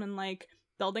down and like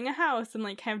building a house and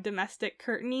like kind of domestic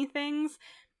curtain-y things.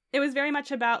 It was very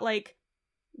much about like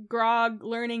Grog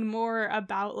learning more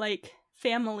about like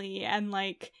family and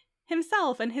like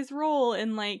himself and his role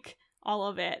in like all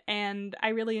of it, and I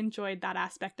really enjoyed that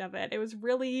aspect of it. It was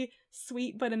really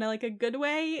sweet, but in like a good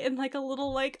way, in like a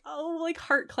little like, oh, like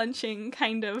heart clenching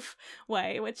kind of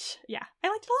way, which yeah, I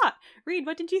liked a lot. Reed,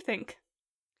 what did you think?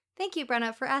 Thank you,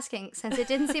 Brenna, for asking, since it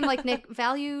didn't seem like Nick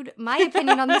valued my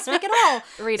opinion on this fic at all.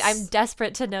 Reed, I'm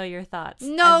desperate to know your thoughts.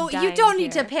 No, you don't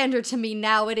need to pander to me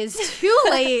now. It is too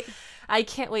late. I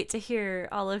can't wait to hear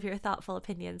all of your thoughtful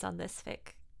opinions on this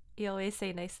fic. You always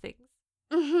say nice things.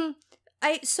 Mm-hmm.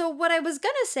 So what I was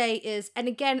gonna say is, and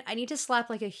again, I need to slap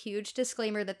like a huge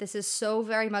disclaimer that this is so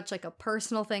very much like a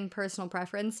personal thing, personal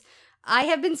preference. I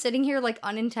have been sitting here like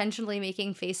unintentionally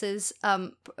making faces.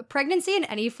 Pregnancy in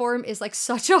any form is like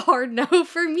such a hard no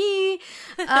for me.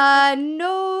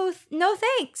 No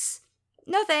thanks.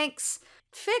 No thanks.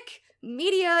 Fic,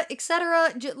 media,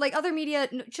 etc., like other media,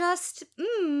 just,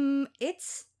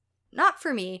 it's not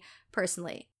for me,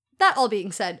 personally. That all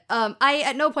being said, I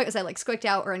at no point was I like squicked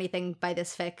out or anything by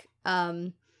this fic.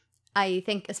 I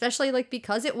think especially like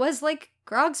because it was like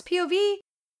Grog's POV,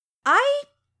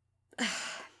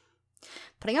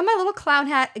 putting on my little clown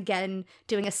hat again,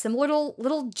 doing a similar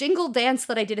little jingle dance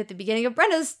that I did at the beginning of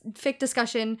Brenna's fic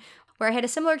discussion, where I had a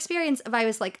similar experience of I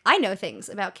was like, I know things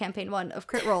about campaign 1 of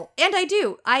Crit Role. And I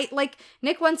do.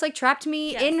 Nick once trapped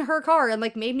me in her car and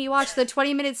made me watch the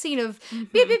 20-minute scene of pew,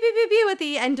 pew, pew, pew, pew at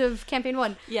the end of campaign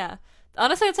 1. Yeah.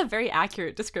 Honestly, it's a very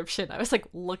accurate description. I was like,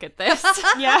 look at this.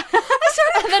 Yeah. I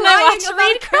started And then crying I watched about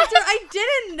Reed a character I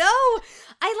didn't know.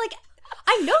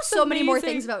 I know so many more amazing.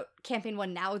 things about campaign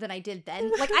 1 now than I did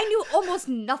then. I knew almost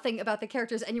nothing about the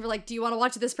characters, and you were like, do you want to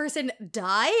watch this person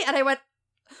die? And I went,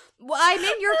 well, I'm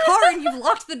in your car and you've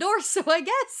locked the door, so I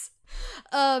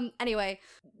guess. Anyway,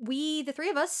 we, the three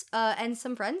of us, and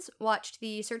some friends, watched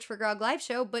the Search for Grog live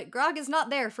show, but Grog is not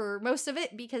there for most of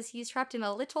it because he's trapped in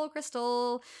a little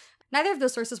crystal. Neither of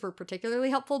those sources were particularly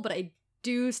helpful, but I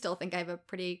do still think I have a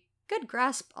pretty good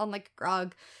grasp on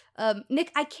Grog.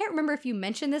 Nick, I can't remember if you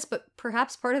mentioned this, but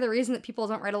perhaps part of the reason that people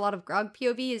don't write a lot of Grog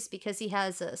POV is because he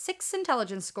has a 6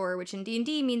 intelligence score, which in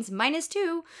D&D means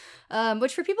 -2,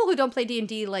 which for people who don't play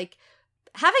D&D,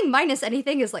 having minus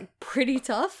anything is pretty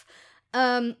tough.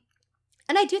 And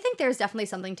I do think there's definitely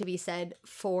something to be said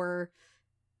for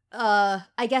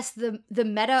I guess the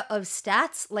meta of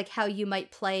stats, how you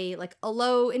might play a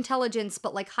low intelligence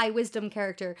but high wisdom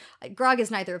character. Grog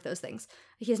is neither of those things.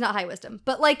 He's not high wisdom,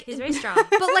 but He's very strong.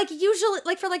 but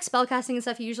usually for spellcasting and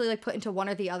stuff, you usually put into one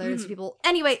or the other. So people,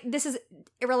 anyway, this is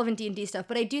irrelevant D&D stuff,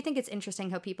 but I do think it's interesting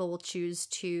how people will choose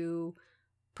to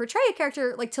portray a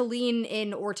character to lean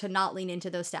in or to not lean into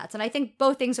those stats, and I think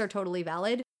both things are totally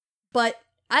valid. But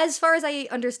as far as I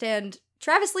understand,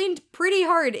 Travis leaned pretty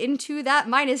hard into that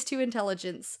 -2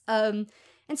 intelligence. And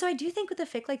so I do think with a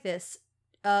fic like this,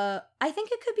 I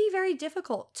think it could be very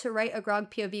difficult to write a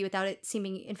Grog POV without it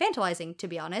seeming infantilizing, to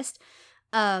be honest.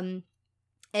 And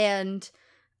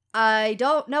I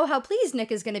don't know how pleased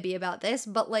Nick is going to be about this,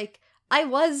 but I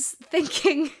was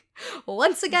thinking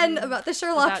once again about the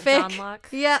Sherlock About fic. John Locke.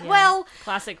 Yeah, well,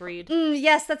 classic Reed.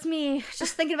 yes, that's me.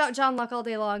 Just thinking about John Locke all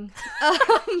day long.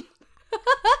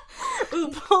 Ooh,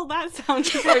 pull that sound.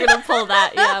 We're gonna pull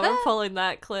that. Yeah, we're pulling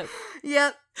that clip.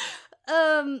 Yep.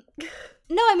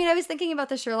 No, I mean, I was thinking about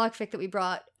the Sherlock fic that we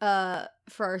brought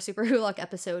for our Super Hulock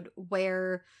episode,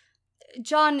 where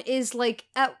John is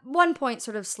at one point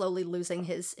sort of slowly losing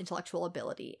his intellectual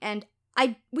ability, and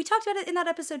we talked about it in that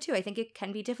episode too. I think it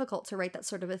can be difficult to write that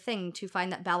sort of a thing, to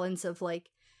find that balance of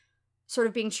sort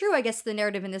of being true, I guess, the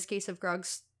narrative in this case of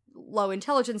Grog's low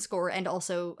intelligence score, and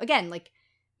also again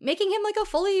making him a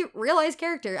fully realized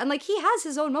character. And he has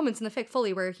his own moments in the fic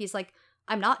fully where he's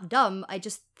I'm not dumb, I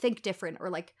just think different,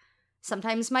 or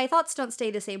sometimes my thoughts don't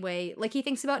stay the same way. He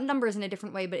thinks about numbers in a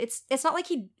different way, but it's not like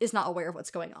he is not aware of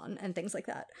what's going on and things like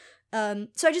that.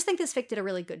 So I just think this fic did a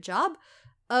really good job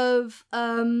of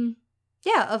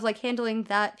handling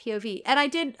that POV. And I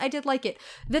did like it.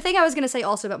 The thing I was going to say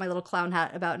also about my little clown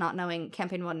hat about not knowing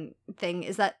campaign 1 thing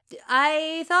is that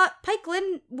I thought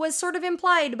Pikeland was sort of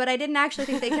implied, but I didn't actually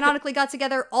think they canonically got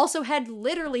together. Also had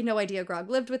literally no idea Grog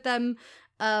lived with them.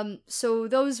 So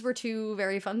those were two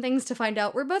very fun things to find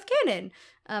out were both canon.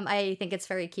 I think it's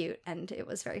very cute, and it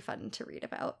was very fun to read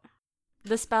about.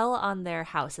 The spell on their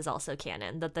house is also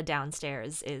canon, that the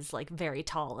downstairs is very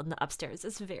tall and the upstairs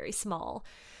is very small,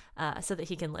 so that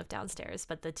he can live downstairs,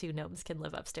 but the two gnomes can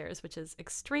live upstairs, which is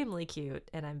extremely cute,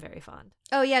 and I'm very fond.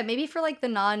 Oh yeah, maybe for the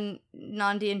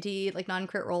non-D&D,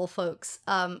 non-crit role folks,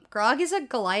 Grog is a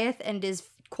Goliath and is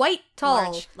quite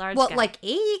tall. Large what, guy.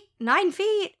 8-9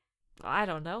 feet? I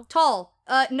don't know. Tall.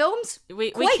 Gnomes,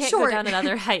 We quite can't short. go down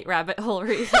another height rabbit hole,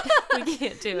 Reed. We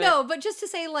can't do it. No, but just to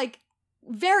say,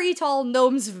 very tall,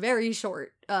 gnomes very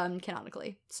short,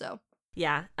 canonically, so.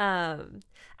 Yeah,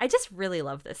 I just really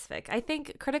love this fic. I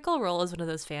think Critical Role is one of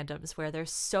those fandoms where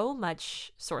there's so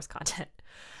much source content.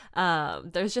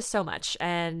 There's just so much,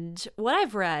 and what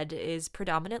I've read is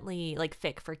predominantly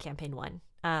fic for campaign 1.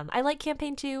 I like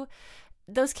campaign 2.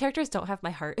 Those characters don't have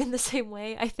my heart in the same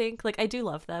way, I think. I do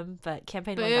love them, but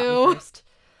campaign 1 got me first.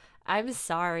 I'm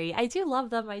sorry. I do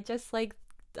love them. I just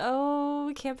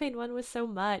campaign 1 was so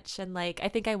much, and I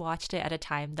think I watched it at a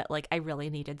time that I really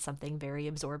needed something very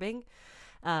absorbing,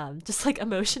 just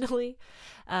emotionally,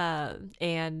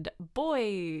 and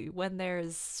boy, when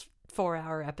there's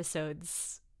 4-hour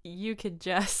episodes, you could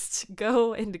just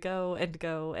go and go and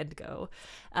go and go.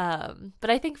 But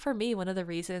I think for me, one of the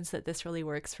reasons that this really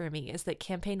works for me is that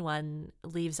campaign 1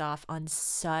 leaves off on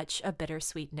such a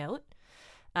bittersweet note.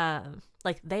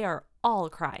 They are all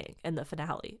crying in the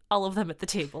finale, all of them at the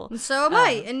table. And so am I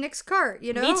in Nick's cart,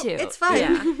 you know? Me too. It's fine.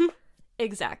 Yeah,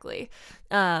 exactly.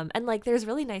 And there's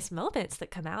really nice moments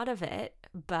that come out of it,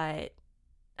 but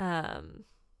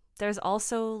there's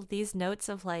also these notes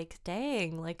of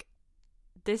dang,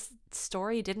 this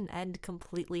story didn't end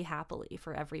completely happily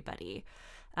for everybody.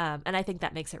 And I think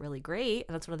that makes it really great.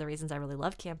 And that's one of the reasons I really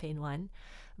love Campaign 1.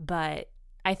 But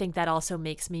I think that also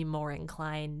makes me more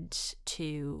inclined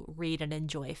to read and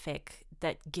enjoy fic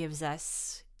that gives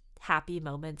us happy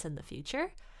moments in the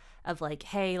future of like,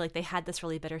 hey, like they had this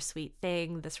really bittersweet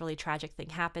thing, this really tragic thing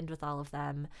happened with all of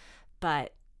them.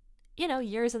 But, you know,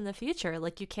 years in the future,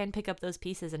 like you can pick up those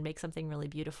pieces and make something really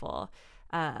beautiful.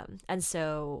 And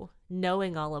so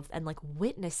knowing all of, and like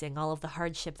witnessing all of the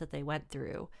hardship that they went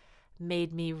through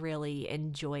made me really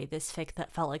enjoy this fic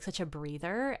that felt like such a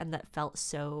breather and that felt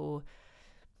so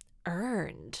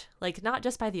earned, like not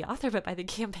just by the author but by the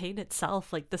campaign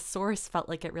itself. Like the source felt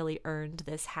like it really earned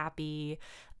this happy,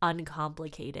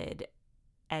 uncomplicated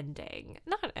ending,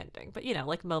 not ending, but you know,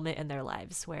 like moment in their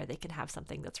lives where they can have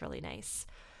something that's really nice.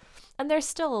 And there's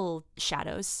still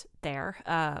shadows there.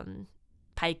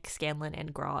 Pike, Scanlan,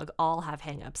 and Grog all have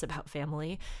hang-ups about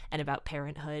family and about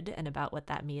parenthood and about what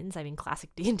that means. I mean,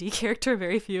 classic D&D character,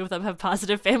 very few of them have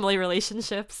positive family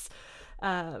relationships.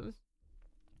 And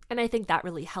I think that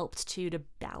really helped, too, to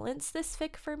balance this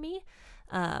fic for me,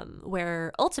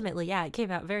 where ultimately, yeah, it came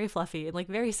out very fluffy and, like,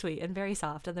 very sweet and very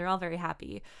soft, and they're all very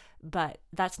happy. But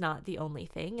that's not the only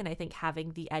thing, and I think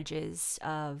having the edges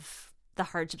of the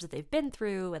hardships that they've been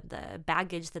through and the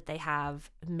baggage that they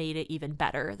have made it even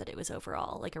better that it was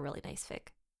overall like a really nice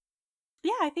fic.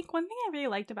 Yeah, I think one thing I really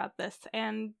liked about this,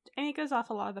 and it goes off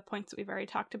a lot of the points that we've already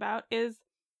talked about, is,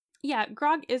 yeah,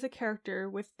 Grog is a character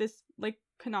with this, like,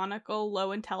 canonical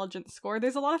low intelligence score.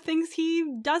 There's a lot of things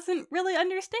he doesn't really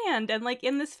understand, and, like,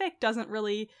 in this fic doesn't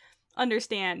really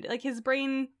understand. Like, his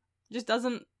brain just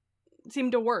doesn't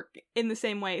seem to work in the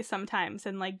same way sometimes,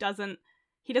 and, like,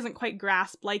 he doesn't quite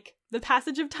grasp, like, the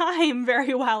passage of time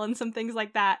very well and some things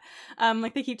like that.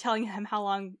 Like, they keep telling him how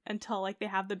long until, like, they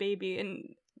have the baby,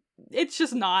 and it's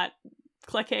just not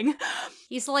clicking.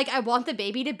 He's like, I want the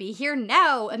baby to be here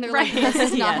now, and they're right. like,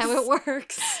 this is not Yes. how it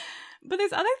works. But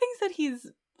there's other things that he's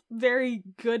very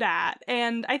good at,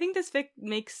 and I think this fic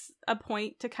makes a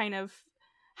point to kind of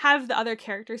have the other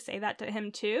characters say that to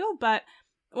him too. But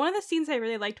one of the scenes I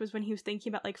really liked was when he was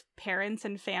thinking about, like, parents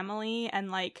and family, and,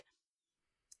 like,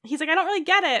 he's like, I don't really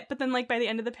get it, but then, like, by the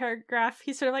end of the paragraph,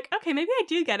 he's sort of like, okay, maybe I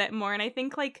do get it more. And I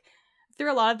think, like,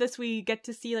 through a lot of this, we get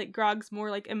to see, like, Grog's more,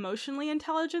 like, emotionally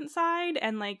intelligent side,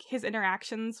 and, like, his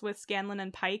interactions with Scanlan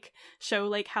and Pike show,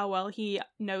 like, how well he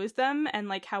knows them, and,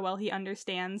 like, how well he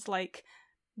understands, like,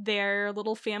 their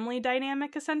little family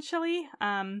dynamic, essentially.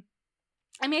 I mean,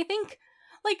 I think,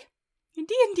 like,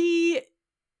 D&D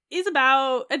is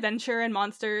about adventure and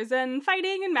monsters and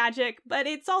fighting and magic, but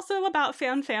it's also about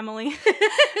found family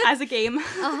as a game.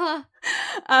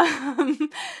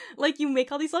 Like, you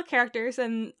make all these little characters,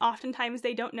 and oftentimes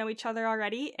they don't know each other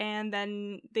already, and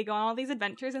then they go on all these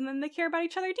adventures, and then they care about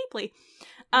each other deeply.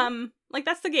 Like,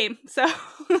 that's the game. So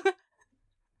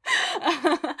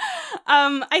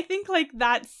I think, like,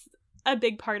 that's a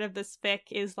big part of this fic,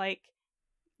 is, like,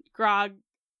 Grog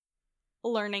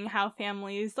learning how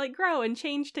families, like, grow and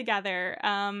change together.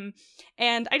 And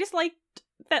I just liked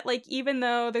that, like, even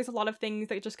though there's a lot of things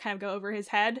that just kind of go over his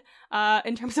head,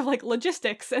 in terms of, like,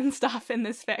 logistics and stuff in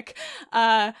this fic,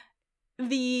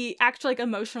 the actual, like,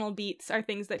 emotional beats are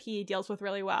things that he deals with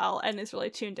really well and is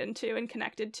really tuned into and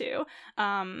connected to.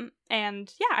 And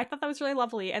yeah, I thought that was really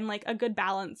lovely, and, like, a good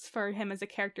balance for him as a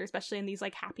character, especially in these,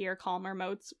 like, happier, calmer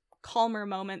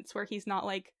moments where he's not,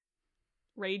 like,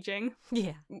 raging.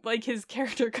 Yeah. Like his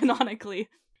character canonically.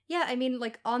 Yeah, I mean,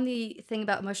 like, on the thing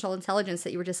about emotional intelligence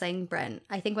that you were just saying, Brent,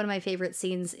 I think one of my favorite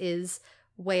scenes is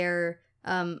where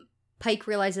Pike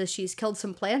realizes she's killed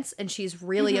some plants and she's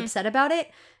really upset about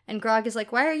it. And Grog is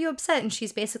like, why are you upset? And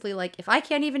she's basically like, if I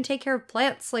can't even take care of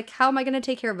plants, like, how am I going to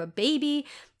take care of a baby?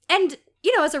 And,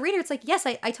 you know, as a reader, it's like, yes,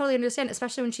 I totally understand,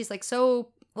 especially when she's, like, so,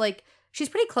 like, she's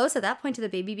pretty close at that point to the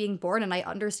baby being born, and I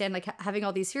understand, like, having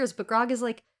all these fears. But Grog is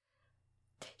like,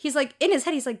 he's like, in his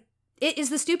head, he's like, it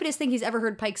is the stupidest thing he's ever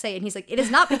heard Pike say. And he's like, it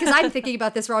is not because I'm thinking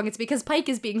about this wrong. It's because Pike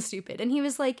is being stupid. And he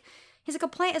was like, he's like, a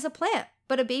plant is a plant,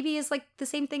 but a baby is, like, the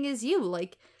same thing as you.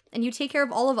 Like, and you take care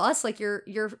of all of us, like, your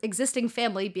existing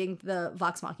family, being the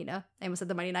Vox Machina. I almost said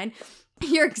the Mighty Nine.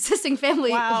 Your existing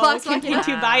family, Vox Machina.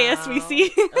 Campaign 2 bias, we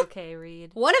see. Okay, Reed.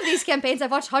 One of these campaigns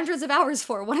I've watched hundreds of hours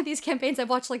for. One of these campaigns I've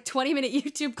watched, like, 20-minute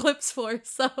YouTube clips for.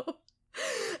 So,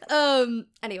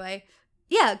 anyway.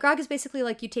 Yeah, Grog is basically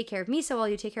like, you take care of me so well,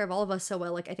 you take care of all of us so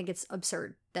well. Like, I think it's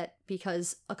absurd that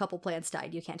because a couple plants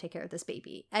died, you can't take care of this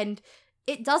baby. And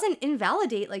it doesn't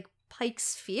invalidate, like,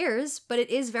 Pike's fears, but it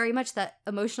is very much that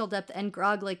emotional depth and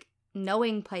Grog, like,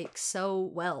 knowing Pike so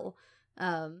well.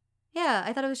 Yeah,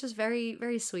 I thought it was just very,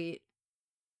 very sweet.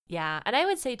 Yeah, and I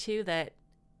would say, too, that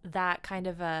that kind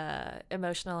of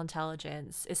emotional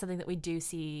intelligence is something that we do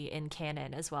see in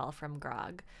canon as well from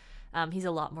Grog. He's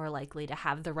a lot more likely to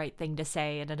have the right thing to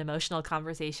say in an emotional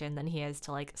conversation than he is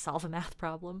to like solve a math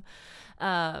problem.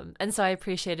 And so I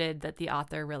appreciated that the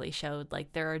author really showed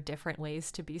like there are different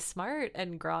ways to be smart,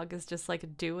 and Grog is just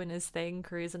like doing his thing,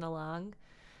 cruising along.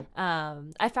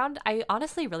 I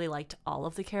honestly really liked all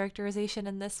of the characterization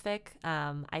in this fic.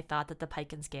 I thought that the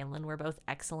Pike and Scanlan were both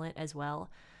excellent as well.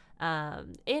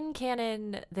 In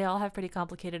canon, they all have pretty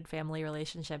complicated family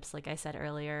relationships, like I said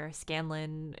earlier.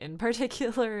 Scanlan, in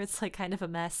particular, it's like kind of a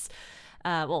mess.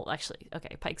 Well, actually,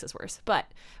 okay, Pike's is worse, but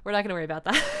we're not going to worry about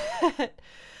that.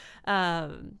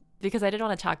 Because I did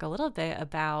want to talk a little bit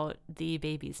about the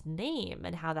baby's name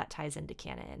and how that ties into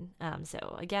canon.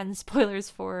 So again, spoilers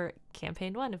for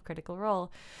Campaign 1 of Critical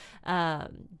Role.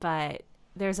 But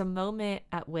there's a moment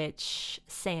at which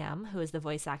Sam, who is the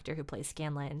voice actor who plays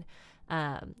Scanlan,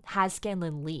 has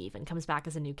Scanlan leave and comes back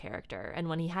as a new character. And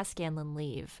when he has Scanlan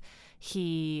leave,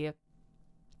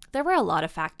 there were a lot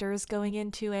of factors going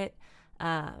into it.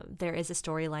 There is a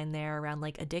storyline there around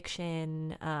like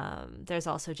addiction. There's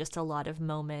also just a lot of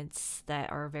moments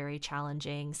that are very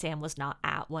challenging. Sam was not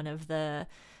at one of the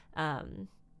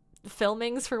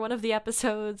filmings for one of the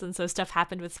episodes, and so stuff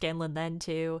happened with Scanlan then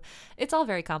too. It's all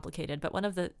very complicated, but one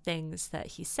of the things that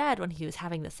he said when he was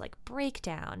having this like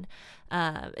breakdown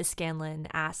is Scanlan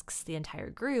asks the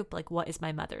entire group like, what is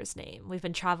my mother's name? We've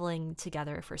been traveling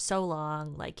together for so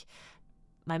long, like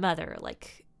my mother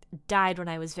like died when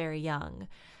I was very young,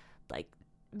 like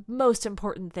most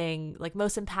important thing, like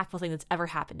most impactful thing that's ever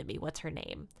happened to me, what's her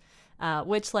name?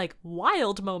 Which like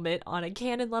wild moment on a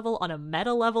canon level, on a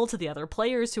meta level to the other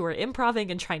players who are improvising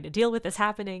and trying to deal with this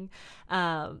happening.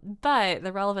 But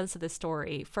the relevance of this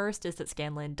story first is that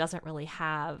Scanlan doesn't really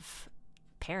have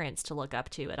parents to look up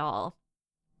to at all,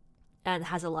 and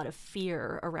has a lot of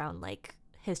fear around like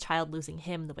his child losing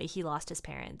him the way he lost his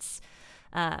parents.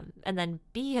 And then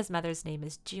B, his mother's name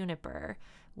is Juniper,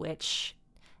 which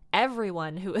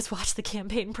everyone who has watched the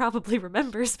campaign probably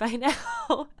remembers by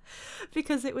now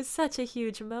because it was such a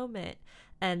huge moment.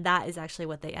 And that is actually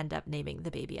what they end up naming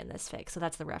the baby in this fic. So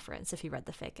that's the reference if you read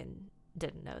the fic and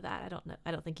didn't know that.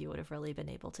 I don't think you would have really been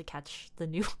able to catch the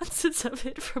nuances of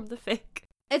it from the fic.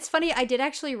 It's funny, I did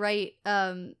actually write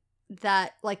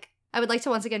that, like, I would like to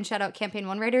once again shout out Campaign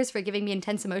 1 writers for giving me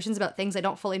intense emotions about things I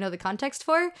don't fully know the context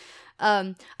for.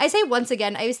 I say once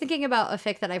again, I was thinking about a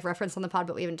fic that I've referenced on the pod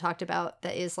but we haven't talked about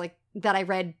that is like, that I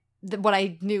read when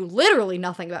I knew literally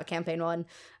nothing about Campaign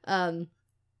 1.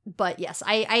 But yes,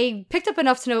 I picked up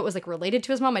enough to know it was like related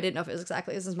to his mom. I didn't know if it was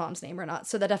exactly his mom's name or not,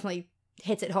 so that definitely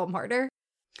hits it home harder.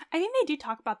 I think they do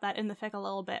talk about that in the fic a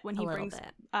little bit when he brings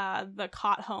the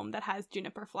cot home that has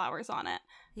juniper flowers on it.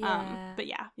 Yeah. But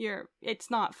yeah, it's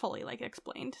not fully like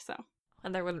explained, so.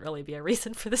 And there wouldn't really be a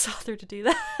reason for this author to do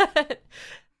that.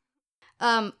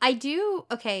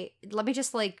 Okay, let me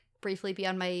just like briefly be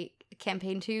on my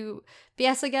Campaign 2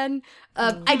 BS again.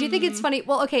 I do think it's funny.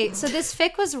 Well, okay, so this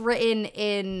fic was written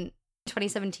in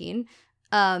 2017,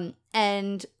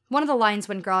 and one of the lines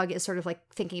when Grog is sort of like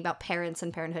thinking about parents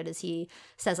and parenthood is he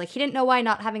says like he didn't know why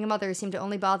not having a mother seemed to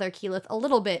only bother Keyleth a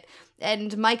little bit.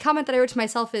 And my comment that I wrote to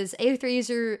myself is A3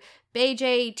 user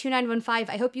BJ2915,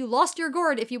 I hope you lost your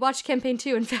gourd if you watched Campaign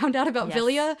 2 and found out about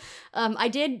Vilya. I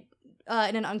did,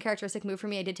 in an uncharacteristic move for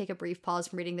me, I did take a brief pause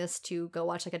from reading this to go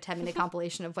watch like a 10-minute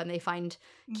compilation of when they find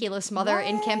Keyleth's mother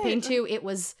in Campaign 2. It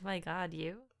was... Oh my god,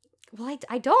 you? Well,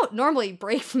 I don't normally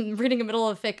break from reading a middle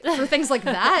of fic for things like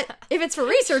that. If it's for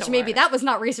research, sure. Maybe. That was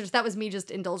not research. That was me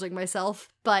just indulging myself.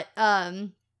 But,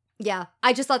 yeah.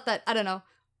 I just thought that, I don't know.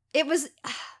 It was...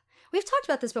 We've talked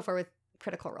about this before with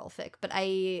Critical Role fic, but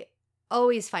I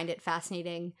always find it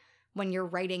fascinating when you're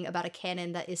writing about a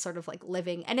canon that is sort of, like,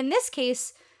 living. And in this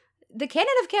case, the canon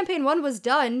of Campaign 1 was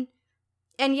done,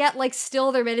 and yet, like,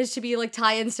 still there managed to be, like,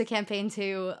 tie-ins to Campaign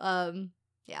 2.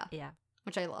 Yeah.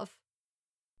 Which I love.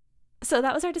 So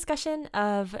that was our discussion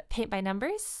of Paint by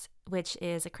Numbers, which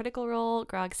is a Critical Role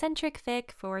Grog-centric fic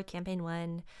for Campaign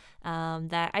 1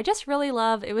 that I just really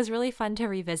love. It was really fun to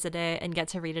revisit it and get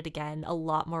to read it again, a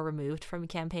lot more removed from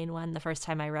Campaign 1. The first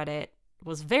time I read it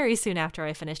was very soon after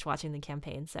I finished watching the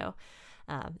campaign, so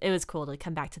it was cool to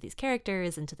come back to these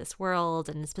characters and to this world,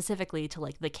 and specifically to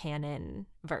like the canon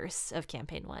verse of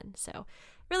Campaign 1. So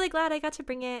really glad I got to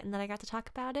bring it and that I got to talk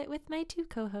about it with my two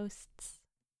co-hosts.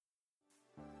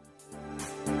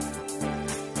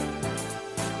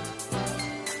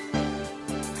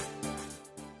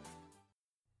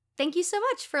 Thank you so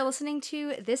much for listening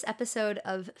to this episode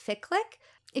of Fic Click.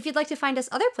 If you'd like to find us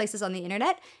other places on the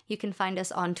internet, you can find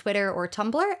us on Twitter or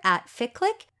Tumblr at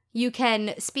FicClick. You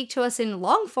can speak to us in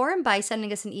long form by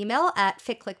sending us an email at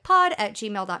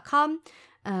fitclickpod@gmail.com.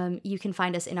 You can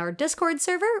find us in our Discord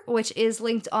server, which is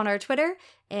linked on our Twitter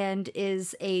and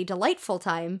is a delightful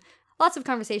time. Lots of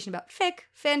conversation about fic,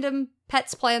 fandom,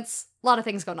 pets, plants, a lot of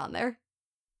things going on there.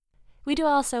 We do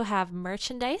also have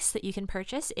merchandise that you can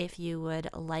purchase if you would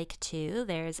like to.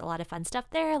 There's a lot of fun stuff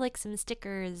there, like some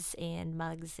stickers and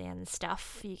mugs and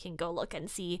stuff. You can go look and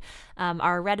see.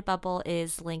 Our Redbubble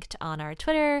is linked on our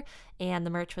Twitter, and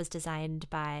the merch was designed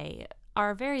by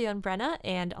our very own Brenna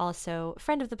and also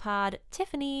friend of the pod,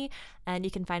 Tiffany. And you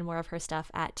can find more of her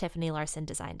stuff at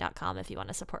tiffanylarsondesign.com if you want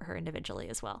to support her individually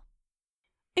as well.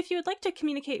 If you would like to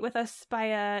communicate with us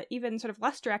by even sort of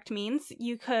less direct means,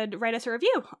 you could write us a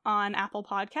review on Apple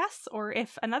Podcasts, or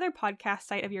if another podcast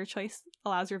site of your choice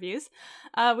allows reviews.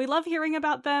 We love hearing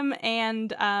about them,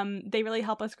 and they really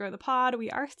help us grow the pod. We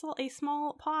are still a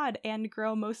small pod and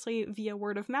grow mostly via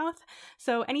word of mouth,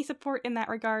 so any support in that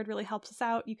regard really helps us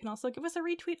out. You can also give us a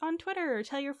retweet on Twitter,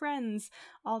 tell your friends,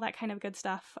 all that kind of good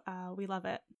stuff. We love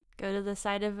it. Go to the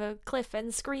side of a cliff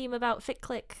and scream about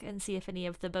FitClick and see if any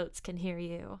of the boats can hear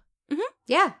you. Mm-hmm.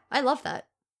 Yeah, I love that.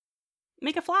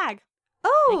 Make a flag.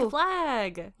 Oh! Make a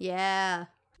flag! Yeah.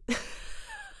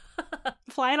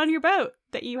 Fly it on your boat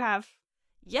that you have.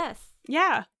 Yes.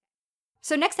 Yeah.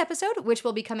 So next episode, which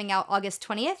will be coming out August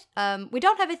 20th, we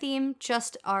don't have a theme,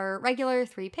 just our regular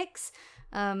 3 picks.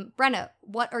 Brenna,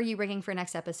 what are you bringing for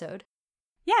next episode?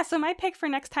 Yeah, so my pick for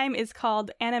next time is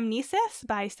called Anamnesis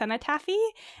by Cenotaphy.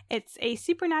 It's a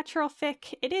supernatural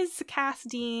fic. It is Cass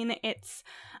Dean. It's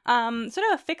sort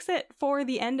of a fix-it for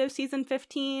the end of season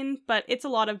 15, but it's a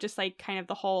lot of just like kind of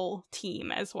the whole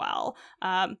team as well.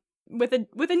 With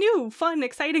a new, fun,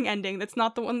 exciting ending that's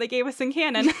not the one they gave us in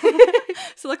canon.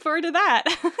 So look forward to that.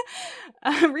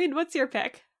 Reed, what's your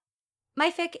pick?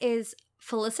 My fic is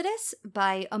Felicitas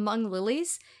by Among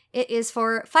Lilies. It is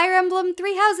for Fire Emblem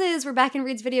 3 Houses. We're back in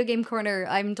Reed's Video Game Corner.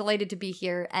 I'm delighted to be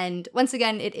here. And once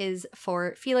again, it is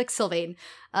for Felix Sylvain.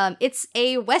 It's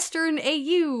a Western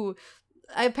AU.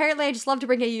 Apparently, I just love to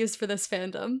bring AUs for this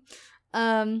fandom.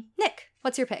 Nick,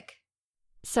 what's your pick?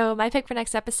 So my pick for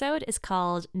next episode is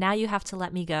called Now You Have to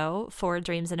Let Me Go, 4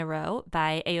 Dreams in a Row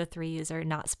by AO3 user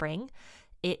Not Spring.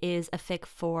 It is a fic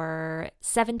for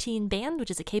 17 Band, which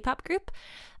is a K-pop group.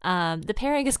 The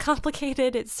pairing is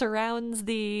complicated. It surrounds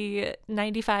the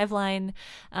 95 line,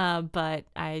 but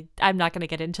I'm not going to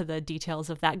get into the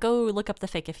details of that. Go look up the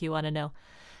fic if you want to know.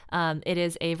 It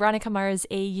is a Veronica Mars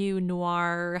AU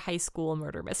noir high school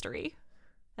murder mystery,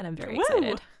 and I'm very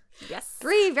excited. Yes.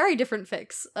 3 very different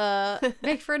fics.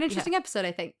 Make for an interesting episode,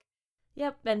 I think.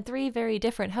 Yep, and 3 very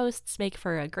different hosts make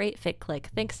for a great fic click.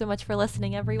 Thanks so much for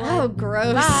listening, everyone. Oh,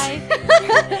 gross.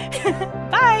 Bye.